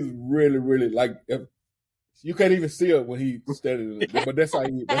 she's really, really like. You can't even see her when he's standing, but that's how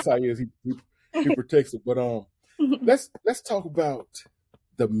he is. He protects it. But let's talk about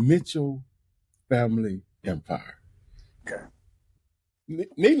the Mitchell family empire. Okay.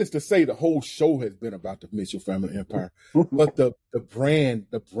 Needless to say, the whole show has been about the Mitchell family empire, but the brand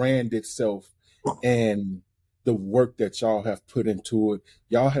itself, and the work that y'all have put into it.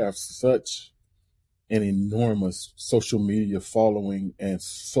 Y'all have such an enormous social media following and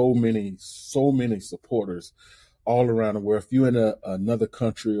so many supporters all around the world. If you're in another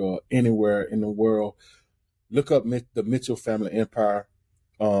country or anywhere in the world, look up the Mitchell family empire.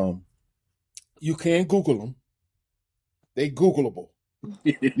 You can Google them. They Googleable.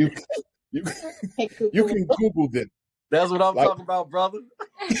 You can Google them. That's what I'm talking about, brother.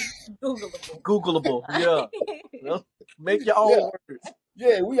 Googleable. Yeah. Make your own words.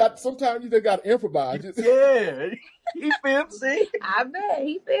 Yeah, sometimes you just got to improvise. Yeah. He feel, see? I bet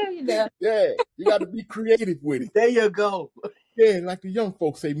he feel you there. Yeah, you got to be creative with it. There you go. Yeah, like the young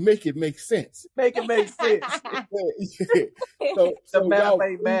folks say, make it make sense. Make it make sense. So the math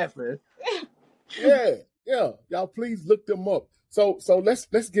ain't mathing. Yeah. Y'all please look them up. So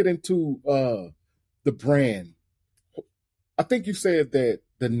let's get into the brand. I think you said that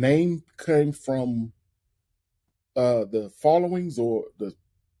the name came from the followings, or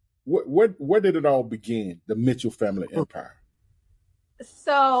where did it all begin? The Mitchell family empire.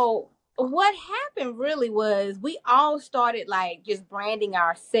 So what happened really was we all started like just branding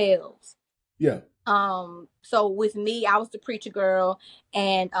ourselves. Yeah. So with me, I was the preacher girl,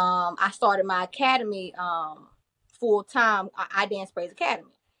 and I started my academy full time. I Dance Praise Academy.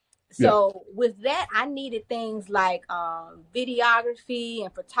 So with that, I needed things like videography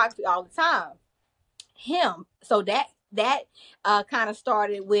and photography all the time. So that kind of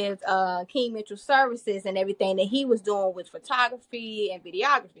started with King Mitchell Services and everything that he was doing with photography and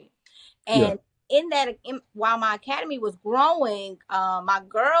videography. And while my academy was growing, my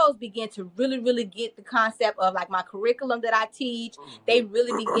girls began to really, really get the concept of like my curriculum that I teach. They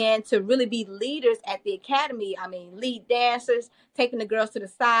really began to really be leaders at the academy. I mean, lead dancers, taking the girls to the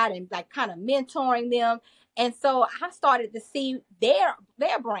side and like kind of mentoring them. And so I started to see their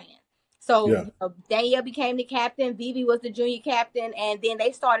brand. So Danielle became the captain, Vivi was the junior captain, and then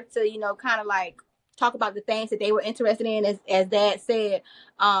they started to, kind of like talk about the things that they were interested in, as Dad said,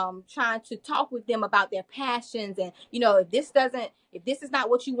 trying to talk with them about their passions, and if this is not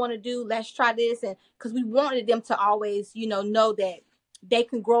what you want to do, let's try this, and because we wanted them to always know that they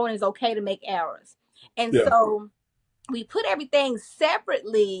can grow and it's okay to make errors. And so we put everything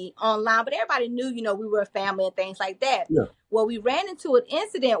separately online, but everybody knew, we were a family and things like that. Yeah. Well, we ran into an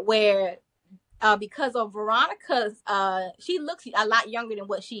incident where, because of Veronica's, she looks a lot younger than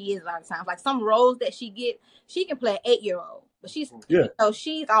what she is a lot of times. Like some roles that she can play an 8-year-old, but she's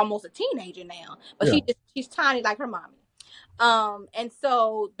she's almost a teenager now. But she's tiny like her mommy. And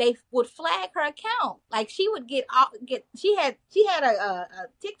so they would flag her account. Like she would she had a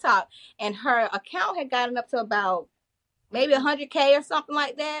TikTok, and her account had gotten up to about maybe 100K or something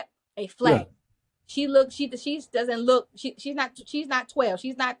like that. They flagged. She's not 12,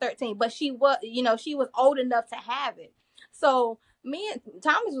 she's not 13, but she was old enough to have it. So me and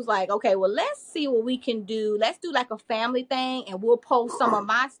Thomas was like, okay, well, let's see what we can do. Let's do like a family thing, and we'll post some of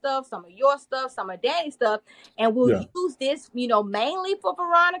my stuff, some of your stuff, some of Daddy's stuff, and we'll use this, mainly for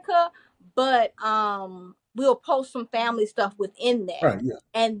Veronica, but we'll post some family stuff within there. Right,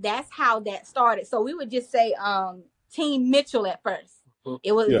 and that's how that started. So we would just say Team Mitchell at first.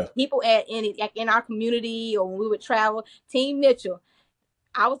 It was people in our community, or when we would travel, Team Mitchell.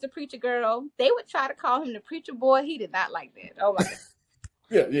 I was the preacher girl. They would try to call him the preacher boy. He did not like that. Oh my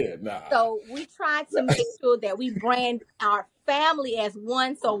God. Nah. So we tried to make sure that we brand our family as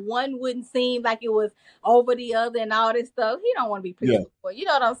one, so one wouldn't seem like it was over the other and all this stuff. He don't want to be preacher boy. You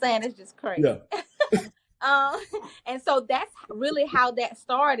know what I'm saying? It's just crazy. And so that's really how that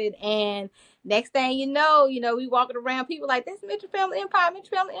started. And next thing you know, we walking around, people like, that's Mitchell Family Empire,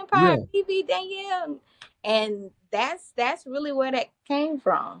 TV, Danielle. And that's really where that came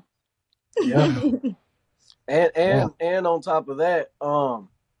from. Yeah. and on top of that,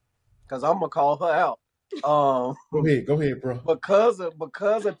 because I'm gonna call her out. Go ahead, bro. Because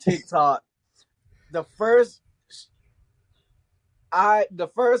of TikTok, the first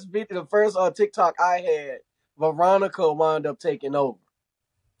TikTok I had, Veronica wound up taking over,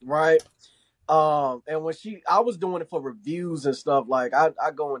 right? And when I was doing it for reviews and stuff, like I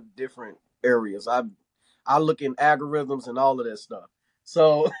go in different areas. I look in algorithms and all of that stuff.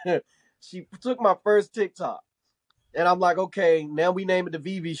 So she took my first TikTok, And I'm like, okay, now we name it the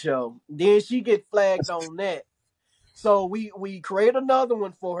Vivi Show. Then she get flagged on that. So we create another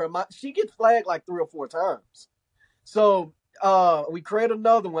one for her. She gets flagged like 3 or 4 times. So we create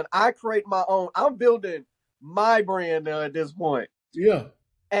another one. I create my own. I'm building my brand now at this point. Yeah.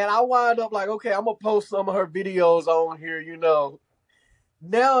 And I wind up like, okay, I'm gonna post some of her videos on here, you know.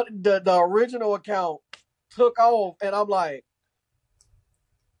 Now the original account took off, and I'm like,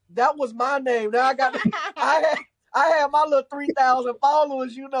 that was my name. Now I got I had my little 3,000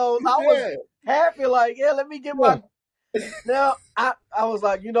 followers, you know. So I was happy, like, yeah, let me get my. Now I was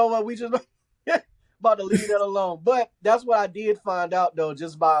like, you know what, we just about to leave that alone. But that's what I did find out though,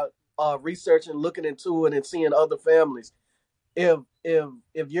 just by researching, looking into it, and seeing other families. If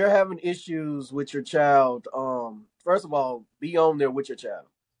you're having issues with your child, first of all, be on there with your child.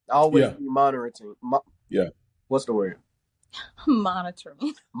 Always be monitoring. What's the word?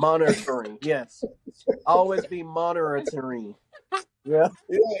 Monitoring. Monitoring. Yes. Always be monitoring. Yeah.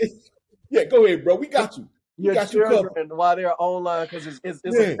 Yeah. Go ahead, bro. We got you. Your children while they're online, because it's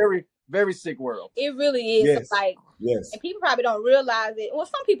a very, very sick world. It really is. Yes. Like, and people probably don't realize it. Well,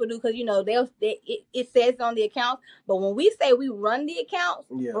 some people do, because you know it says on the account. But when we say we run the accounts,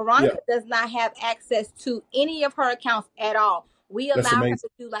 Veronica does not have access to any of her accounts at all. We allow her to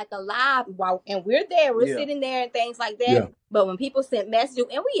do like a live and we're there. We're sitting there and things like that. Yeah. But when people send messages,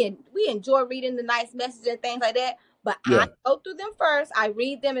 and we enjoy reading the nice messages and things like that. But I go through them first. I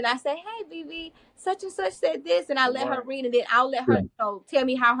read them and I say, "Hey, Vivi, such and such said this," and I let her read, and then I'll let her tell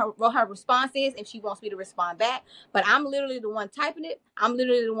me what her response is if she wants me to respond back. But I'm literally the one typing it. I'm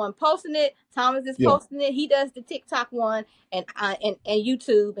literally the one posting it. Thomas is posting it. He does the TikTok one and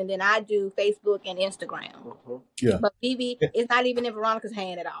YouTube, and then I do Facebook and Instagram. Yeah. But Vivi is not even in Veronica's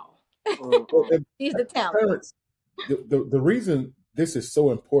hand at all. She's the talent. Parents, the reason this is so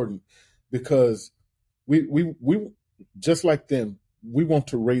important, because we just like them, we want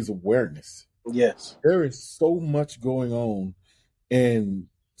to raise awareness. Yes. There is so much going on in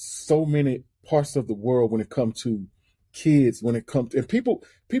so many parts of the world when it comes to kids, and people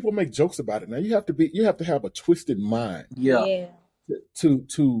make jokes about it. Now you have to have a twisted mind. Yeah.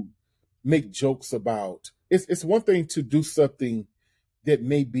 To make jokes about it's one thing to do something that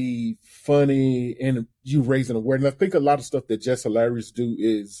may be funny and you raising awareness. I think a lot of stuff that Jess Hilarious do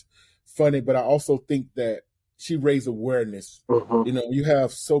is funny, but I also think that she raised awareness. You know, you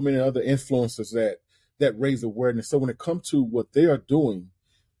have so many other influencers that raise awareness. So when it comes to what they are doing,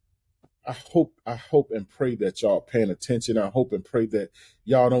 I hope and pray that y'all paying attention. I hope and pray that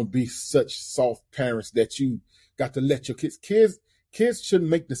y'all don't be such soft parents that you got to let your kids shouldn't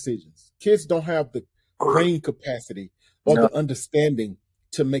make decisions. Kids don't have the brain capacity or the understanding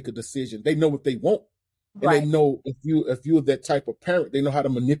to make a decision. They know what they want. And they know if you're that type of parent, they know how to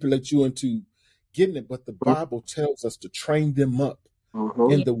manipulate you into getting it. But the Bible tells us to train them up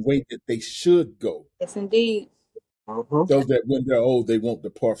in the way that they should go. Yes, indeed. So that when they're old, they won't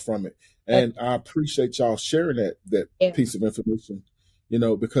depart from it. And I appreciate y'all sharing that piece of information, you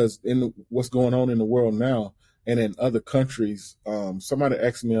know, because in what's going on in the world now and in other countries, somebody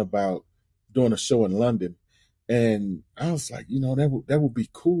asked me about doing a show in London. And I was like, you know, that would be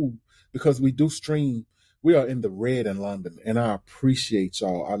cool, because we do stream. We are in the red in London, and I appreciate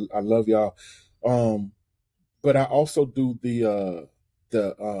y'all. I love y'all. But I also do the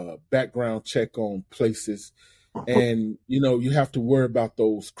background check on places, and you know, you have to worry about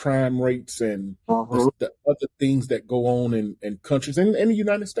those crime rates and the other things that go on in countries and in the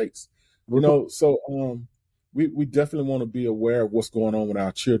United States. You know, so we definitely want to be aware of what's going on with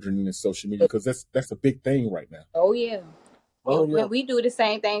our children in social media, because that's a big thing right now. Oh yeah. And we do the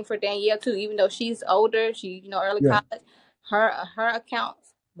same thing for Danielle too, even though she's older, she early college. Her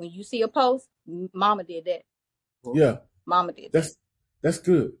accounts, when you see a post, Mama did that. Yeah, Mama did. That's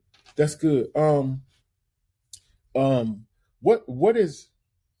good. That's good. What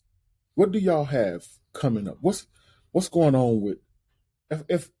do y'all have coming up? What's going on with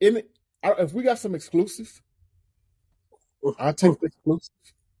if we got some exclusive, I'll take the exclusive.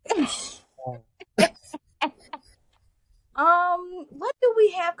 What do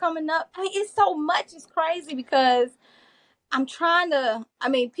we have coming up? I mean, it's so much. It's crazy, because I'm trying to. I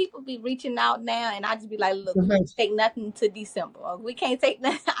mean, people be reaching out now, and I just be like, "Look, we can't take nothing to December. We can't take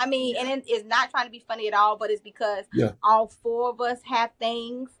nothing." I mean, and it's not trying to be funny at all, but it's because all 4 of us have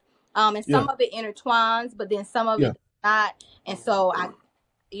things, and some of it intertwines, but then some of it not. And so I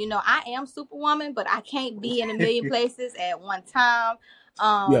am Superwoman, but I can't be in a million places at one time.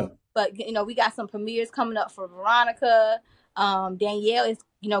 But we got some premieres coming up for Veronica. Danielle is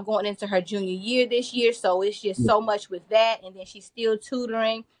going into her junior year this year. So it's just so much with that. And then she's still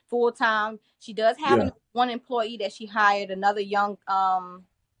tutoring full time. She does have one employee that she hired, another young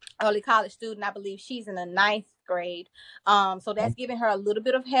early college student. I believe she's in the 9th grade. So that's giving her a little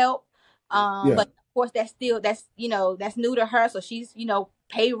bit of help. But of course that's new to her. So she's,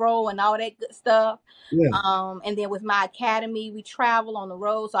 payroll and all that good stuff. And then with my academy, we travel on the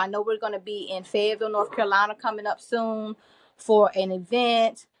road. So I know we're going to be in Fayetteville, North Carolina coming up soon for an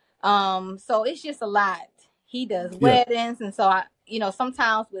event. So it's just a lot. He does weddings. And so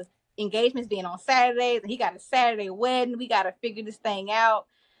sometimes with engagements being on Saturdays, and he got a Saturday wedding, we got to figure this thing out.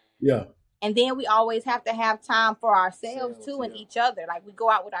 And then we always have to have time for ourselves too, and each other. Like we go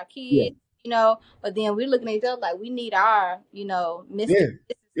out with our kids, but then we're looking at each other like we need our, Mrs.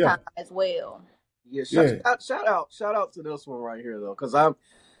 time as well. Yeah, shout out to this one right here though, because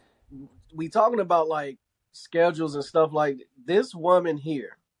we talking about like schedules and stuff like this woman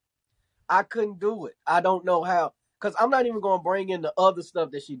here. I couldn't do it. I don't know how, because I'm not even going to bring in the other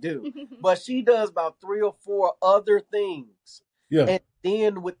stuff that she do, but she does about 3 or 4 other things. And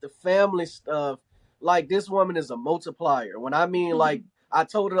then with the family stuff, like this woman is a multiplier. When I mean, like I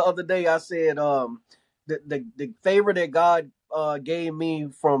told her the other day, I said, the favor that God gave me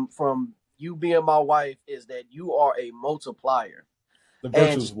from you being my wife is that you are a multiplier. The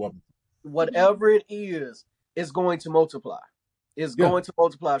virtuous woman. Whatever it is, it's going to multiply. It's going to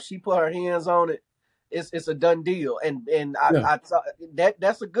multiply. If she put her hands on it, it's a done deal. And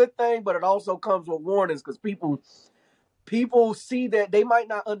that's a good thing, but it also comes with warnings, because people see that they might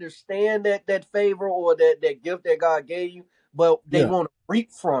not understand that favor or that gift that God gave you, but they want to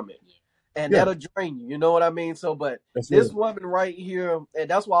reap from it. And that'll drain you. You know what I mean? So, but this woman right here, and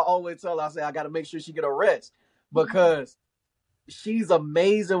that's why I always tell her, I say, I got to make sure she get a rest, because she's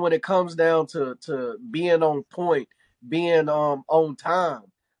amazing when it comes down to being on point, being on time,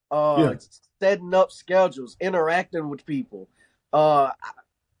 setting up schedules, interacting with people.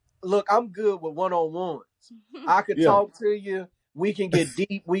 Look, I'm good with one-on-ones. I could talk to you. We can get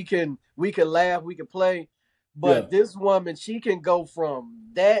deep. We can laugh. We can play. But this woman, she can go from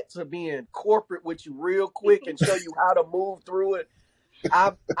that to being corporate with you real quick and show you how to move through it.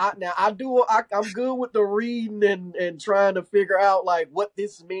 I'm good with the reading and trying to figure out like what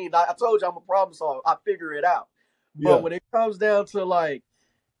this means. I told you I'm a problem solver. I figure it out. But when it comes down to like,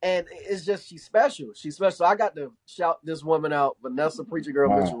 and it's just, she's special. She's special. I got to shout this woman out, Vanessa Preacher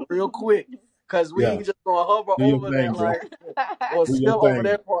Girl Mitchell, real quick, because we ain't just gonna hover over that like or still over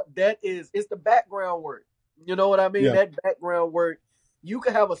that part. It's the background work. You know what I mean? That background work. You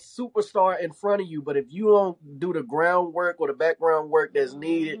can have a superstar in front of you, but if you don't do the groundwork or the background work that's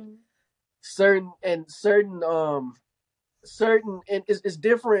needed, certain and it's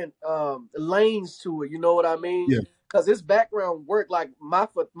different lanes to it. You know what I mean? Because it's background work. Like my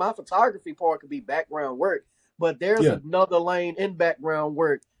photography part could be background work, but there's another lane in background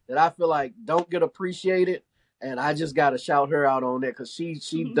work that I feel like don't get appreciated, and I just got to shout her out on that, because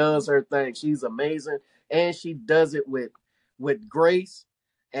she does her thing. She's amazing, and she does it with grace,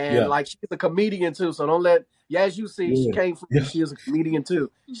 and like she's a comedian too. So don't let, as you see, she came from she is a comedian too.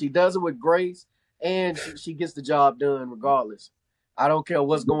 She does it with grace, and she gets the job done regardless. I don't care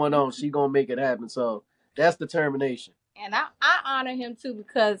what's going on. She gonna make it happen. So that's determination. And I honor him too,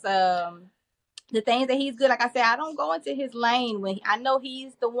 because the things that he's good, like I said, I don't go into his lane when I know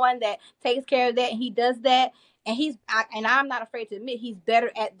he's the one that takes care of that, and he does that, and I'm not afraid to admit he's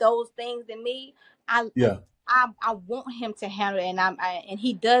better at those things than me. I want him to handle it, and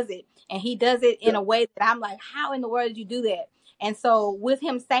he does it, and he does it in a way that I'm like, how in the world did you do that? And so with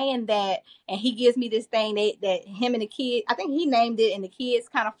him saying that, and he gives me this thing that him and the kids, I think he named it, and the kids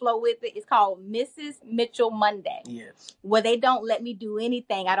kind of flow with it. It's called Mrs. Mitchell Monday. Yes. Where they don't let me do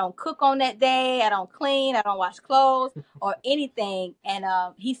anything. I don't cook on that day. I don't clean. I don't wash clothes or anything. And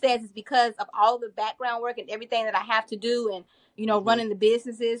he says it's because of all the background work and everything that I have to do, and running the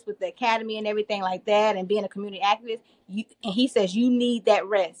businesses with the academy and everything like that, and being a community activist. And he says you need that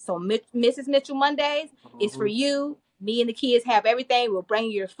rest. So Mrs. Mitchell Mondays is for you. Me and the kids have everything. We'll bring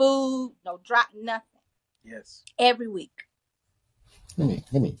you your food. No drop, nothing. Yes. Every week. Let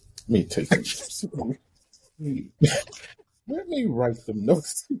me take some. Let me write some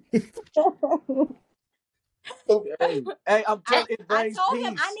notes. Hey, I'm telling you, I told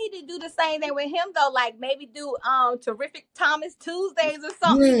him I need to do the same thing with him though. Like maybe do terrific Thomas Tuesdays or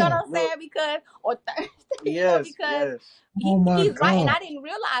something. You know what I'm saying? Because or Thursday. Because he's right, and I didn't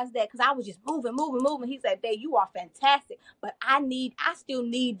realize that because I was just moving. He said, "Babe, you are fantastic, but I still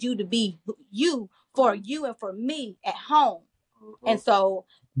need you to be you for you and for me at home." And so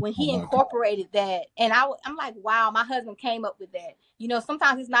when Oh he my God. incorporated that. And I'm like, wow, my husband came up with that. You know,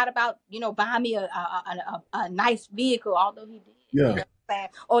 sometimes it's not about, you know, buying me a nice vehicle, although he did, you Yeah. know what I'm saying,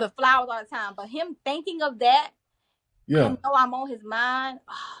 or the flowers all the time. But him thinking of that, I Yeah. know I'm on his mind.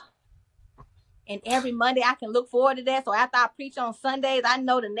 And every Monday I can look forward to that. So after I preach on Sundays, I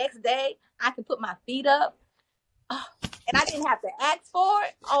know the next day I can put my feet up. And I didn't have to ask for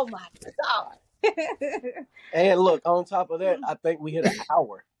it. Oh my God. And look, on top of that, I think we hit an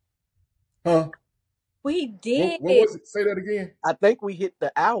hour. Huh? We What did. was it? Say that again. I think we hit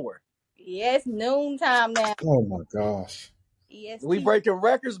the hour. Yes, noontime now. Oh my gosh. We EST. breaking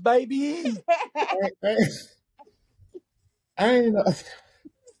records, baby. I, I ain't.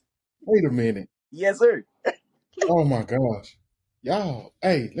 Wait a minute. Yes, sir. Oh my gosh. Y'all.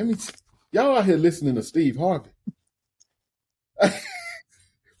 Hey, y'all out here listening to Steve Harvey.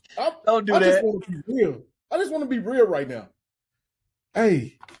 Don't do I just that. want to be real. I just want to be real right now.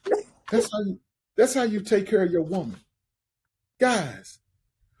 Hey, that's how you take care of your woman. Guys,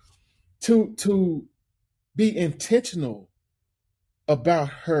 to be intentional about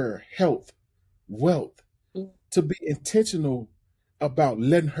her health, wealth, to be intentional about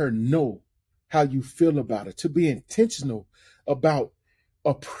letting her know how you feel about it, to be intentional about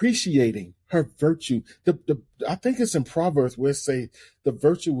appreciating her virtue. I think it's in Proverbs where it say the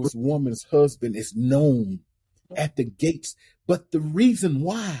virtuous woman's husband is known at the gates. But the reason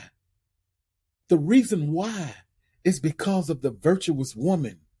why is because of the virtuous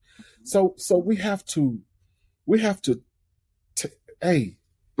woman. So we have to hey,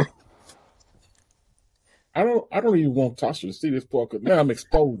 I don't even want Tasha to see this part because now I'm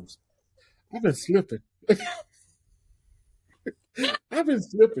exposed. I've been slipping. I've been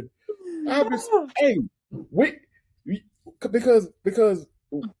slipping. Hey, because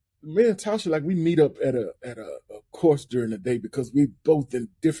me and Tasha, like, we meet up at a course during the day because we both in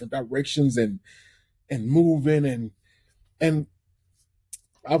different directions and moving and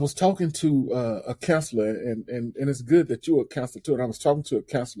I was talking to a counselor and it's good that you're a counselor too. And I was talking to a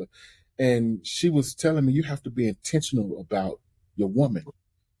counselor and she was telling me you have to be intentional about your woman.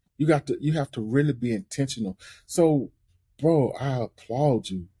 You have to really be intentional. So, bro, I applaud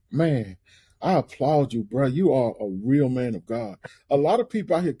you, man. I applaud you, bro. You are a real man of God. A lot of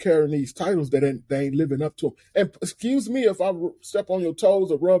people out here carrying these titles that they ain't living up to them. And excuse me if I step on your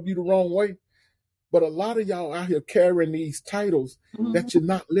toes or rub you the wrong way, but a lot of y'all out here carrying these titles that you're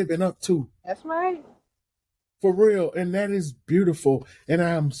not living up to. That's right. For real. And that is beautiful. And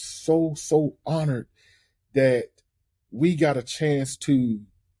I'm so, so honored that we got a chance to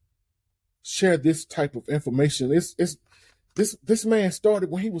share this type of information. This man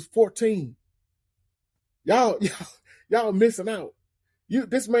started when he was 14. Y'all missing out.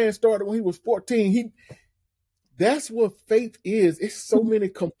 This man started when he was 14. That's what faith is. It's so many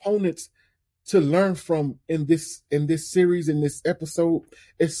components to learn from in this series, in this episode.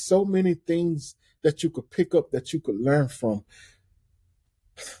 It's so many things that you could pick up, that you could learn from.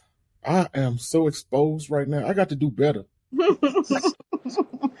 I am so exposed right now. I got to do better.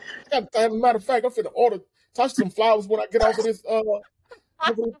 As a matter of fact, I'm finna touch some flowers when I get off of this podcast.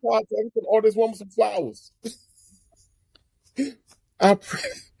 I'm finna order this woman some flowers. I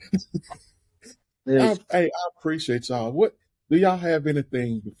appreciate y'all. What do y'all have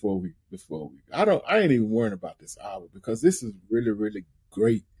anything before we I ain't even worrying about this hour because this is really, really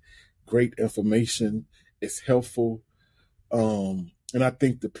great information. It's helpful. And I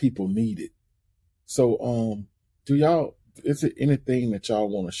think the people need it. So is there anything that y'all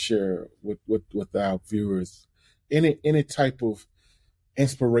want to share with our viewers? Any type of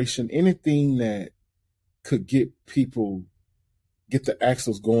inspiration, anything that could get the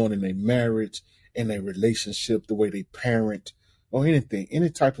axles going in their marriage, in their relationship, the way they parent, or anything, any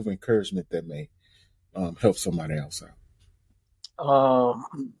type of encouragement that may help somebody else out?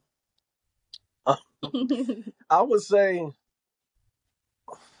 I would say,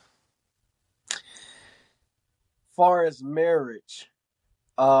 far as marriage,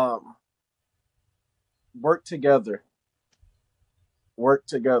 work together.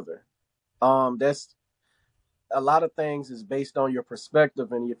 That's a lot of things is based on your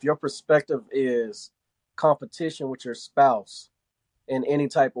perspective, and if your perspective is competition with your spouse in any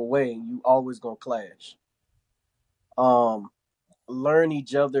type of way, you always gonna clash. Learn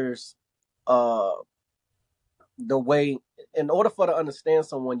each other's the way. In order for to understand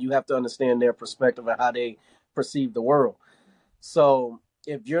someone, you have to understand their perspective and how they perceive the world. So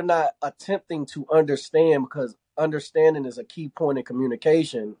if you're not attempting to understand, because understanding is a key point in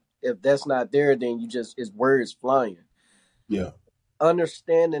communication, if that's not there, then it's words flying. Yeah.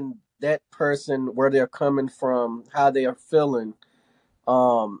 Understanding that person, where they're coming from, how they are feeling,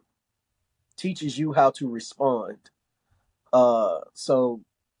 teaches you how to respond. So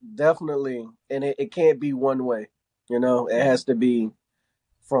definitely, and it can't be one way. It has to be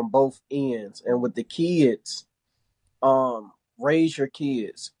from both ends. And with the kids, raise your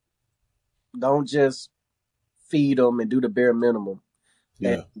kids. Don't just feed them and do the bare minimum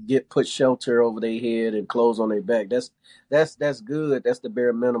and put shelter over their head and clothes on their back. That's good. That's the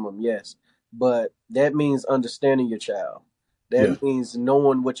bare minimum, yes. But that means understanding your child. That means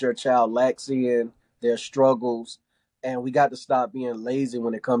knowing what your child lacks in, their struggles, and we got to stop being lazy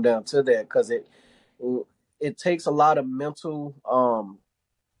when it comes down to that, because it takes a lot of mental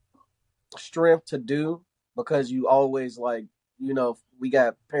strength to do, because you always we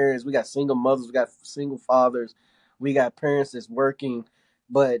got parents, we got single mothers, we got single fathers, we got parents that's working.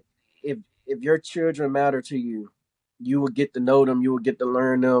 But if your children matter to you, you will get to know them, you will get to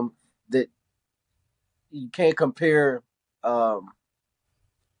learn them. That you can't compare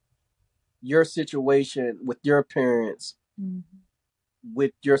your situation with your parents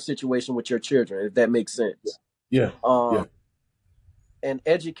with your situation with your children, if that makes sense. And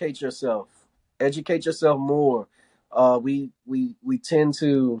educate yourself more. We tend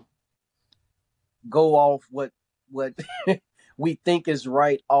to go off what we think is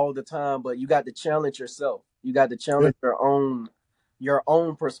right all the time, but you got to challenge yourself. You got to challenge your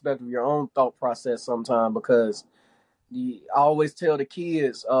own perspective, your own thought process sometime, because I always tell the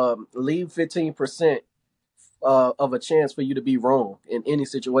kids, leave 15% of a chance for you to be wrong in any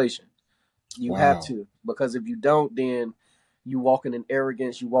situation. You have to, because if you don't, then you walking in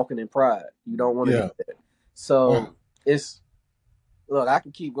arrogance, you walking in pride. You don't want to do that. So it's, look, I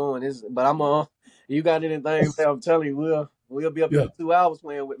can keep going, but I'm on. You got anything? I'm telling you, we'll be up here 2 hours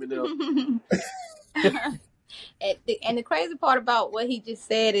playing with me now. And the crazy part about what he just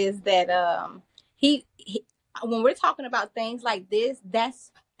said is that he when we're talking about things like this,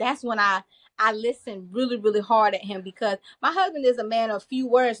 that's when I listen really, really hard at him, because my husband is a man of few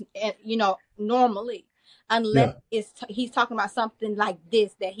words, and normally, unless he's talking about something like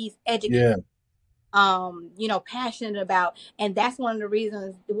this that he's educated, passionate about. And that's one of the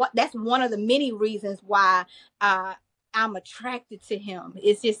reasons, that's one of the many reasons why I'm attracted to him.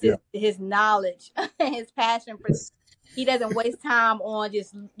 It's just his knowledge, his passion for. He doesn't waste time on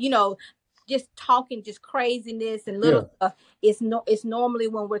just talking just craziness and little stuff. It's normally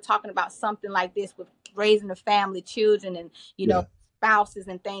when we're talking about something like this, with raising a family, children, and spouses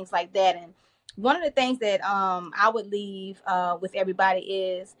and things like that. And one of the things that I would leave with everybody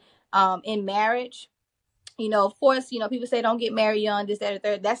is in marriage. Of course, people say don't get married young, this, that, or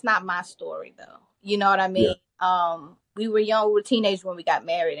third. That's not my story, though. You know what I mean? We were young, we were teenagers when we got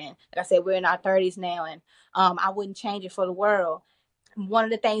married, and like I said, we're in our 30s now, and I wouldn't change it for the world. One of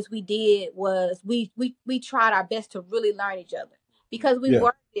the things we did was we tried our best to really learn each other, because we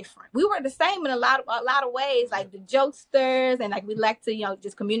were different. We were the same in a lot of ways, like the jokesters, and like we like to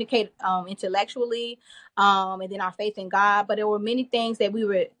just communicate intellectually, and then our faith in God. But there were many things that we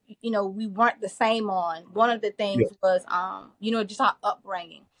were we weren't the same on. One of the things was just our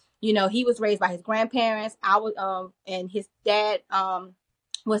upbringing. He was raised by his grandparents. I was and his dad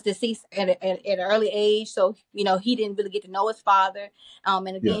was deceased at an early age, so he didn't really get to know his father. And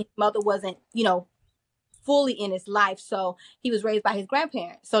again, his mother wasn't fully in his life, so he was raised by his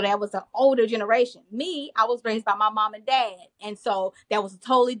grandparents. So that was an older generation. Me, I was raised by my mom and dad, and so that was a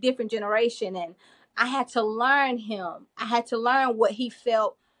totally different generation. And I had to learn him. I had to learn what he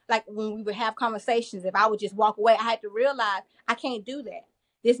felt like when we would have conversations. If I would just walk away, I had to realize I can't do that.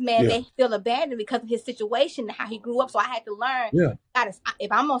 This man may feel abandoned because of his situation and how he grew up. So I had to learn.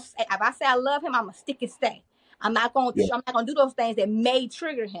 If I say I love him, I'm gonna stick and stay. I'm not gonna do those things that may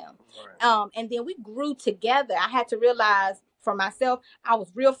trigger him. Right. And then we grew together. I had to realize for myself, I was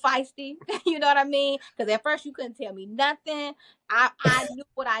real feisty. You know what I mean? Because at first you couldn't tell me nothing. I knew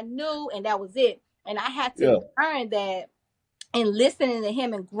what I knew, and that was it. And I had to learn that. And listening to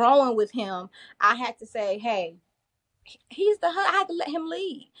him and growing with him, I had to say, hey, he's the husband. I had to let him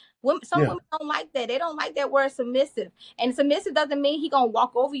lead. Some women don't like that. They don't like that word submissive. And submissive doesn't mean he gonna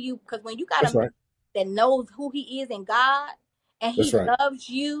walk over you, because when you got a man that knows who he is in God, and he loves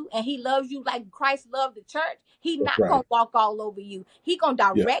you, and he loves you like Christ loved the church, he's not gonna walk all over you. He gonna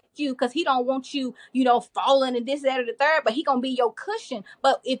direct you, because he don't want you, falling and this, that, or the third, but he gonna be your cushion.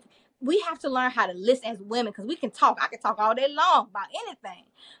 But if we have to learn how to listen as women, because we can talk. I can talk all day long about anything,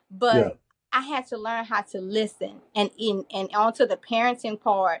 but I had to learn how to listen. And onto the parenting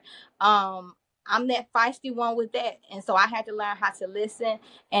part, I'm that feisty one with that, and so I had to learn how to listen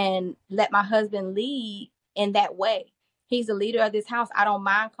and let my husband lead in that way. He's the leader of this house. I don't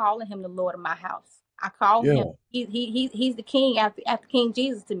mind calling him the Lord of my house. I call Yeah. him. He's the king after King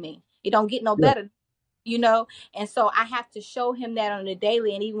Jesus to me. It don't get no Yeah. better, And so I have to show him that on a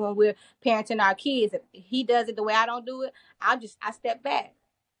daily. And even when we're parenting our kids, if he does it the way I don't do it, I step back.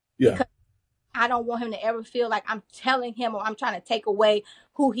 Yeah. Because I don't want him to ever feel like I'm telling him or I'm trying to take away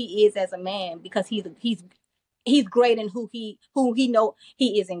who he is as a man, because he's great in who he know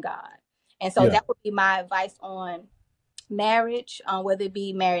he is in God. And so that would be my advice on marriage, whether it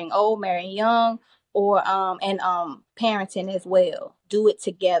be marrying old, marrying young, or parenting as well. Do it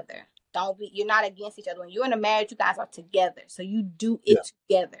together. You're not against each other. When you're in a marriage, you guys are together. So you do it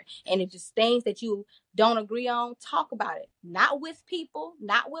together. And if it's things that you don't agree on, talk about it. Not with people,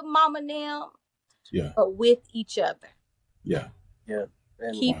 not with mama and them, but with each other. Yeah. Yeah.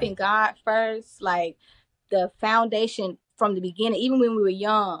 And keeping God first, like the foundation from the beginning, even when we were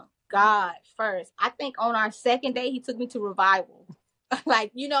young, God first. I think on our second day, he took me to revival. And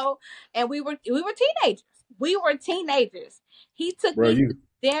we were teenagers. He took me to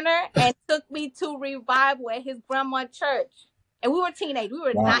dinner and took me to revival at his grandma's church. And we were teenagers. We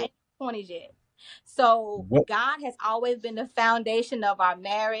were not in our 20s yet. So God has always been the foundation of our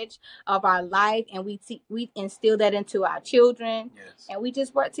marriage, of our life, and we instill that into our children. Yes. And we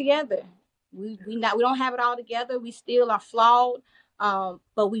just work together. We don't have it all together. We still are flawed,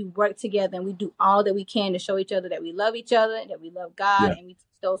 but we work together and we do all that we can to show each other that we love each other, that we love God, and we teach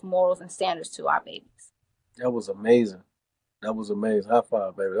those morals and standards to our babies. That was amazing. High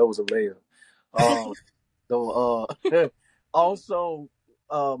five, baby. That was amazing. Also,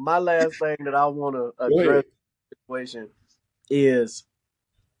 my last thing that I want to address in the situation is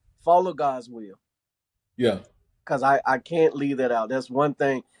follow God's will. Yeah. Because I can't leave that out. That's one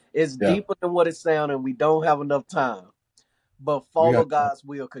thing. It's deeper than what it sounds, and we don't have enough time. But follow God's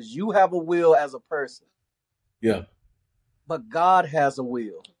will, because you have a will as a person. Yeah. But God has a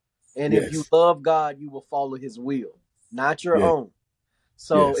will. And if you love God, you will follow his will, not your own.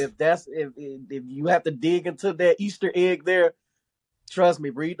 So if you have to dig into that Easter egg there, trust me,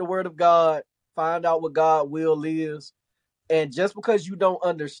 read the word of God, find out what God's will is. And just because you don't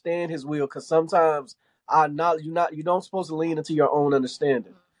understand his will, because sometimes you don't supposed to lean into your own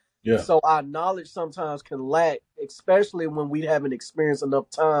understanding. Yeah. So our knowledge sometimes can lack, especially when we haven't experienced enough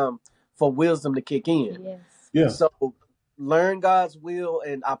time for wisdom to kick in. Yes. Yeah. So learn God's will,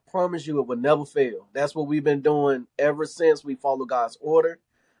 and I promise you it will never fail. That's what we've been doing ever since we follow God's order.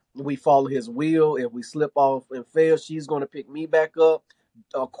 We follow his will. If we slip off and fail, she's going to pick me back up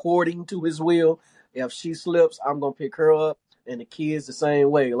according to his will. If she slips, I'm going to pick her up, and the kids the same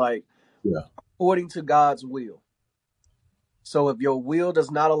way, according to God's will. So if your will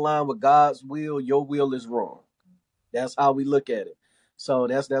does not align with God's will, your will is wrong. That's how we look at it. So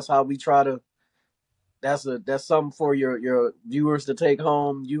that's how we try to. That's something for your viewers to take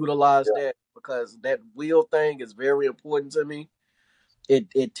home. Utilize that, because that will thing is very important to me.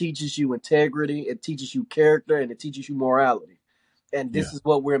 It teaches you integrity, it teaches you character, and it teaches you morality. And this is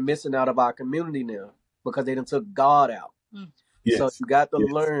what we're missing out of our community now, because they done took God out. Yes. So you got to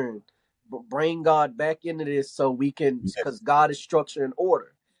learn, bring God back into this, so we can, because God is structure and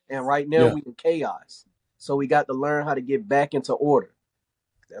order. And right now we in chaos. So we got to learn how to get back into order.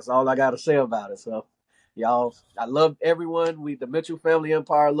 That's all I got to say about it. So y'all, I love everyone. The Mitchell family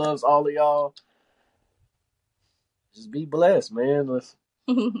empire loves all of y'all. Just be blessed, man. Let's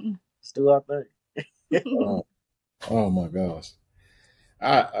do our thing. Oh my gosh.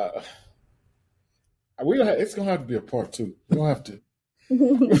 It's gonna have to be a part two. We're gonna have to.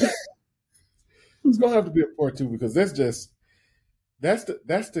 It's gonna have to be a part two, because that's the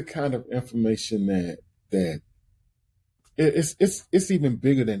kind of information that it's even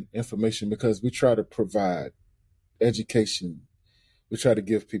bigger than information, because we try to provide education, we try to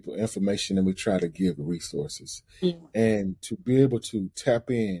give people information, and we try to give resources, and to be able to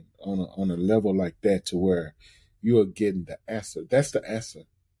tap in on a level like that, to where you are getting the answer. That's the answer.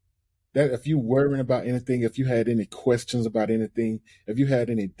 That if you're worrying about anything, if you had any questions about anything, if you had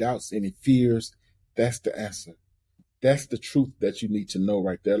any doubts, any fears, that's the answer. That's the truth that you need to know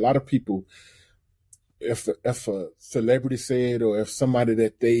right there. A lot of people, if a celebrity said, or if somebody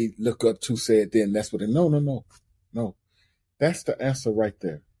that they look up to said, then that's what no. That's the answer right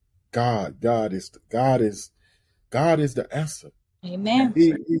there. God is the answer. Amen.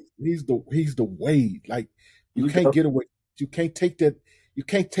 He's the way. Like, you can't get away. You can't take that. You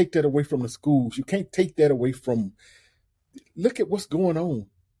can't take that away from the schools. You can't take that away from. Look at what's going on.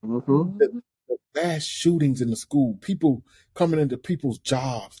 Mm-hmm. The mass shootings in the school, people coming into people's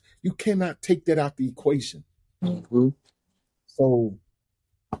jobs. You cannot take that out the equation. Mm-hmm. So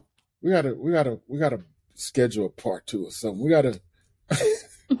we gotta schedule a part two or something. We gotta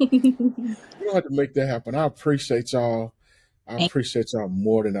You don't have to make that happen. I appreciate y'all. I appreciate y'all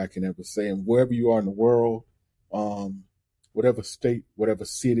more than I can ever say. And wherever you are in the world, whatever state, whatever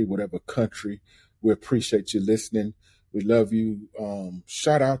city, whatever country, we appreciate you listening. We love you.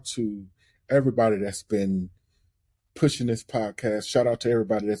 Shout out to everybody that's been pushing this podcast. Shout out to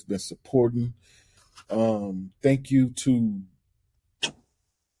everybody that's been supporting. Thank you to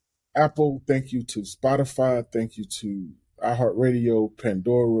Apple. Thank you to Spotify. Thank you to iHeartRadio,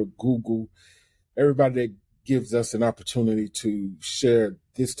 Pandora, Google, everybody that gives us an opportunity to share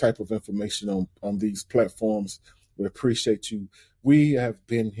this type of information on these platforms. We appreciate you. We have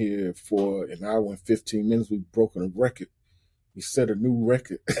been here for an hour and 15 minutes. We've broken a record. We set a new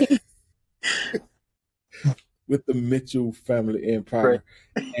record with the Mitchell family empire.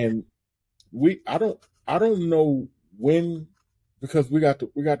 Right. And I don't know when, because we got to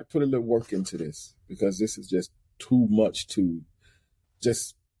put a little work into this, because this is just too much to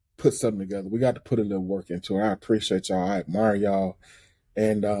just put something together. We got to put a little work into it. I appreciate y'all. I admire y'all.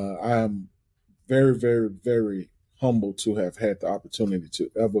 And I am very, very, very humbled to have had the opportunity to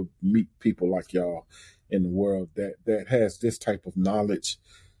ever meet people like y'all in the world that has this type of knowledge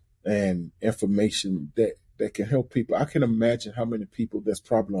and information that can help people. I can imagine how many people that's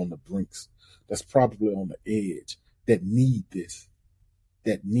probably on the brinks, that's probably on the edge, that need this.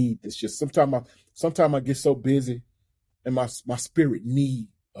 Just sometimes I get so busy and my spirit need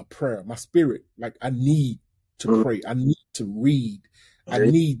a prayer. My spirit, like, I need to pray. I need to read. I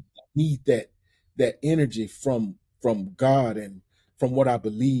need that energy from God and from what I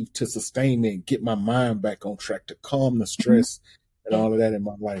believe to sustain me and get my mind back on track, to calm the stress and all of that in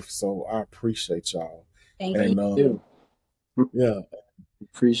my life. So I appreciate y'all. Thank you. Yeah.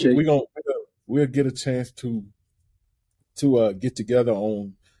 Appreciate we'll get a chance to get together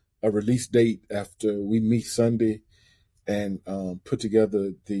on a release date after we meet Sunday and put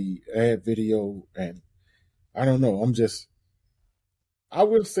together the ad video. And I don't know, I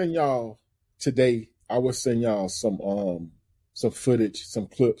will send y'all today. I will send y'all some footage, some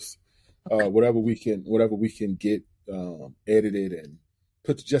clips, whatever we can get edited and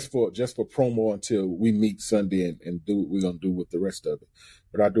put just for promo until we meet Sunday and do what we're gonna do with the rest of it.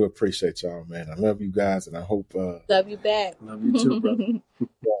 But I do appreciate y'all, man. I love you guys, and I hope love you back. Love you too, brother.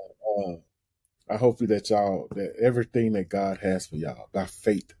 I hope that everything that God has for y'all, by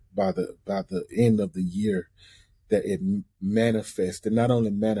faith, by the end of the year, that it manifests, and not only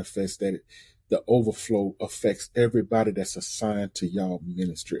manifests, that the overflow affects everybody that's assigned to y'all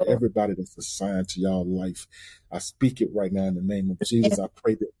ministry, everybody that's assigned to y'all life. I speak it right now in the name of Jesus. I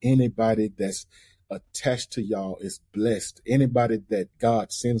pray that anybody that's attached to y'all is blessed. Anybody that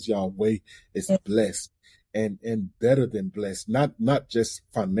God sends y'all way is blessed and better than blessed. Not just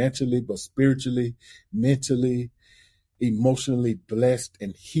financially, but spiritually, mentally, emotionally blessed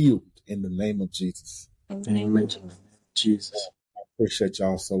and healed in the name of Jesus. Amen. Jesus. I appreciate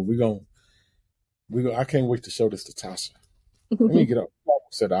y'all. So I can't wait to show this to Tasha. Let me get up. I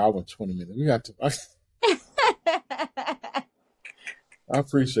said an hour and 20 minutes. We got to. I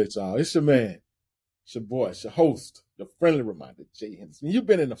appreciate y'all. It's your man. It's your boy. It's your host. The friendly reminder, Jay Henderson. You've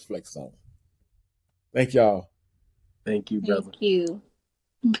been in the Flex Zone. Thank y'all. Thank you, brother. Thank you.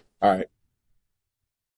 All right.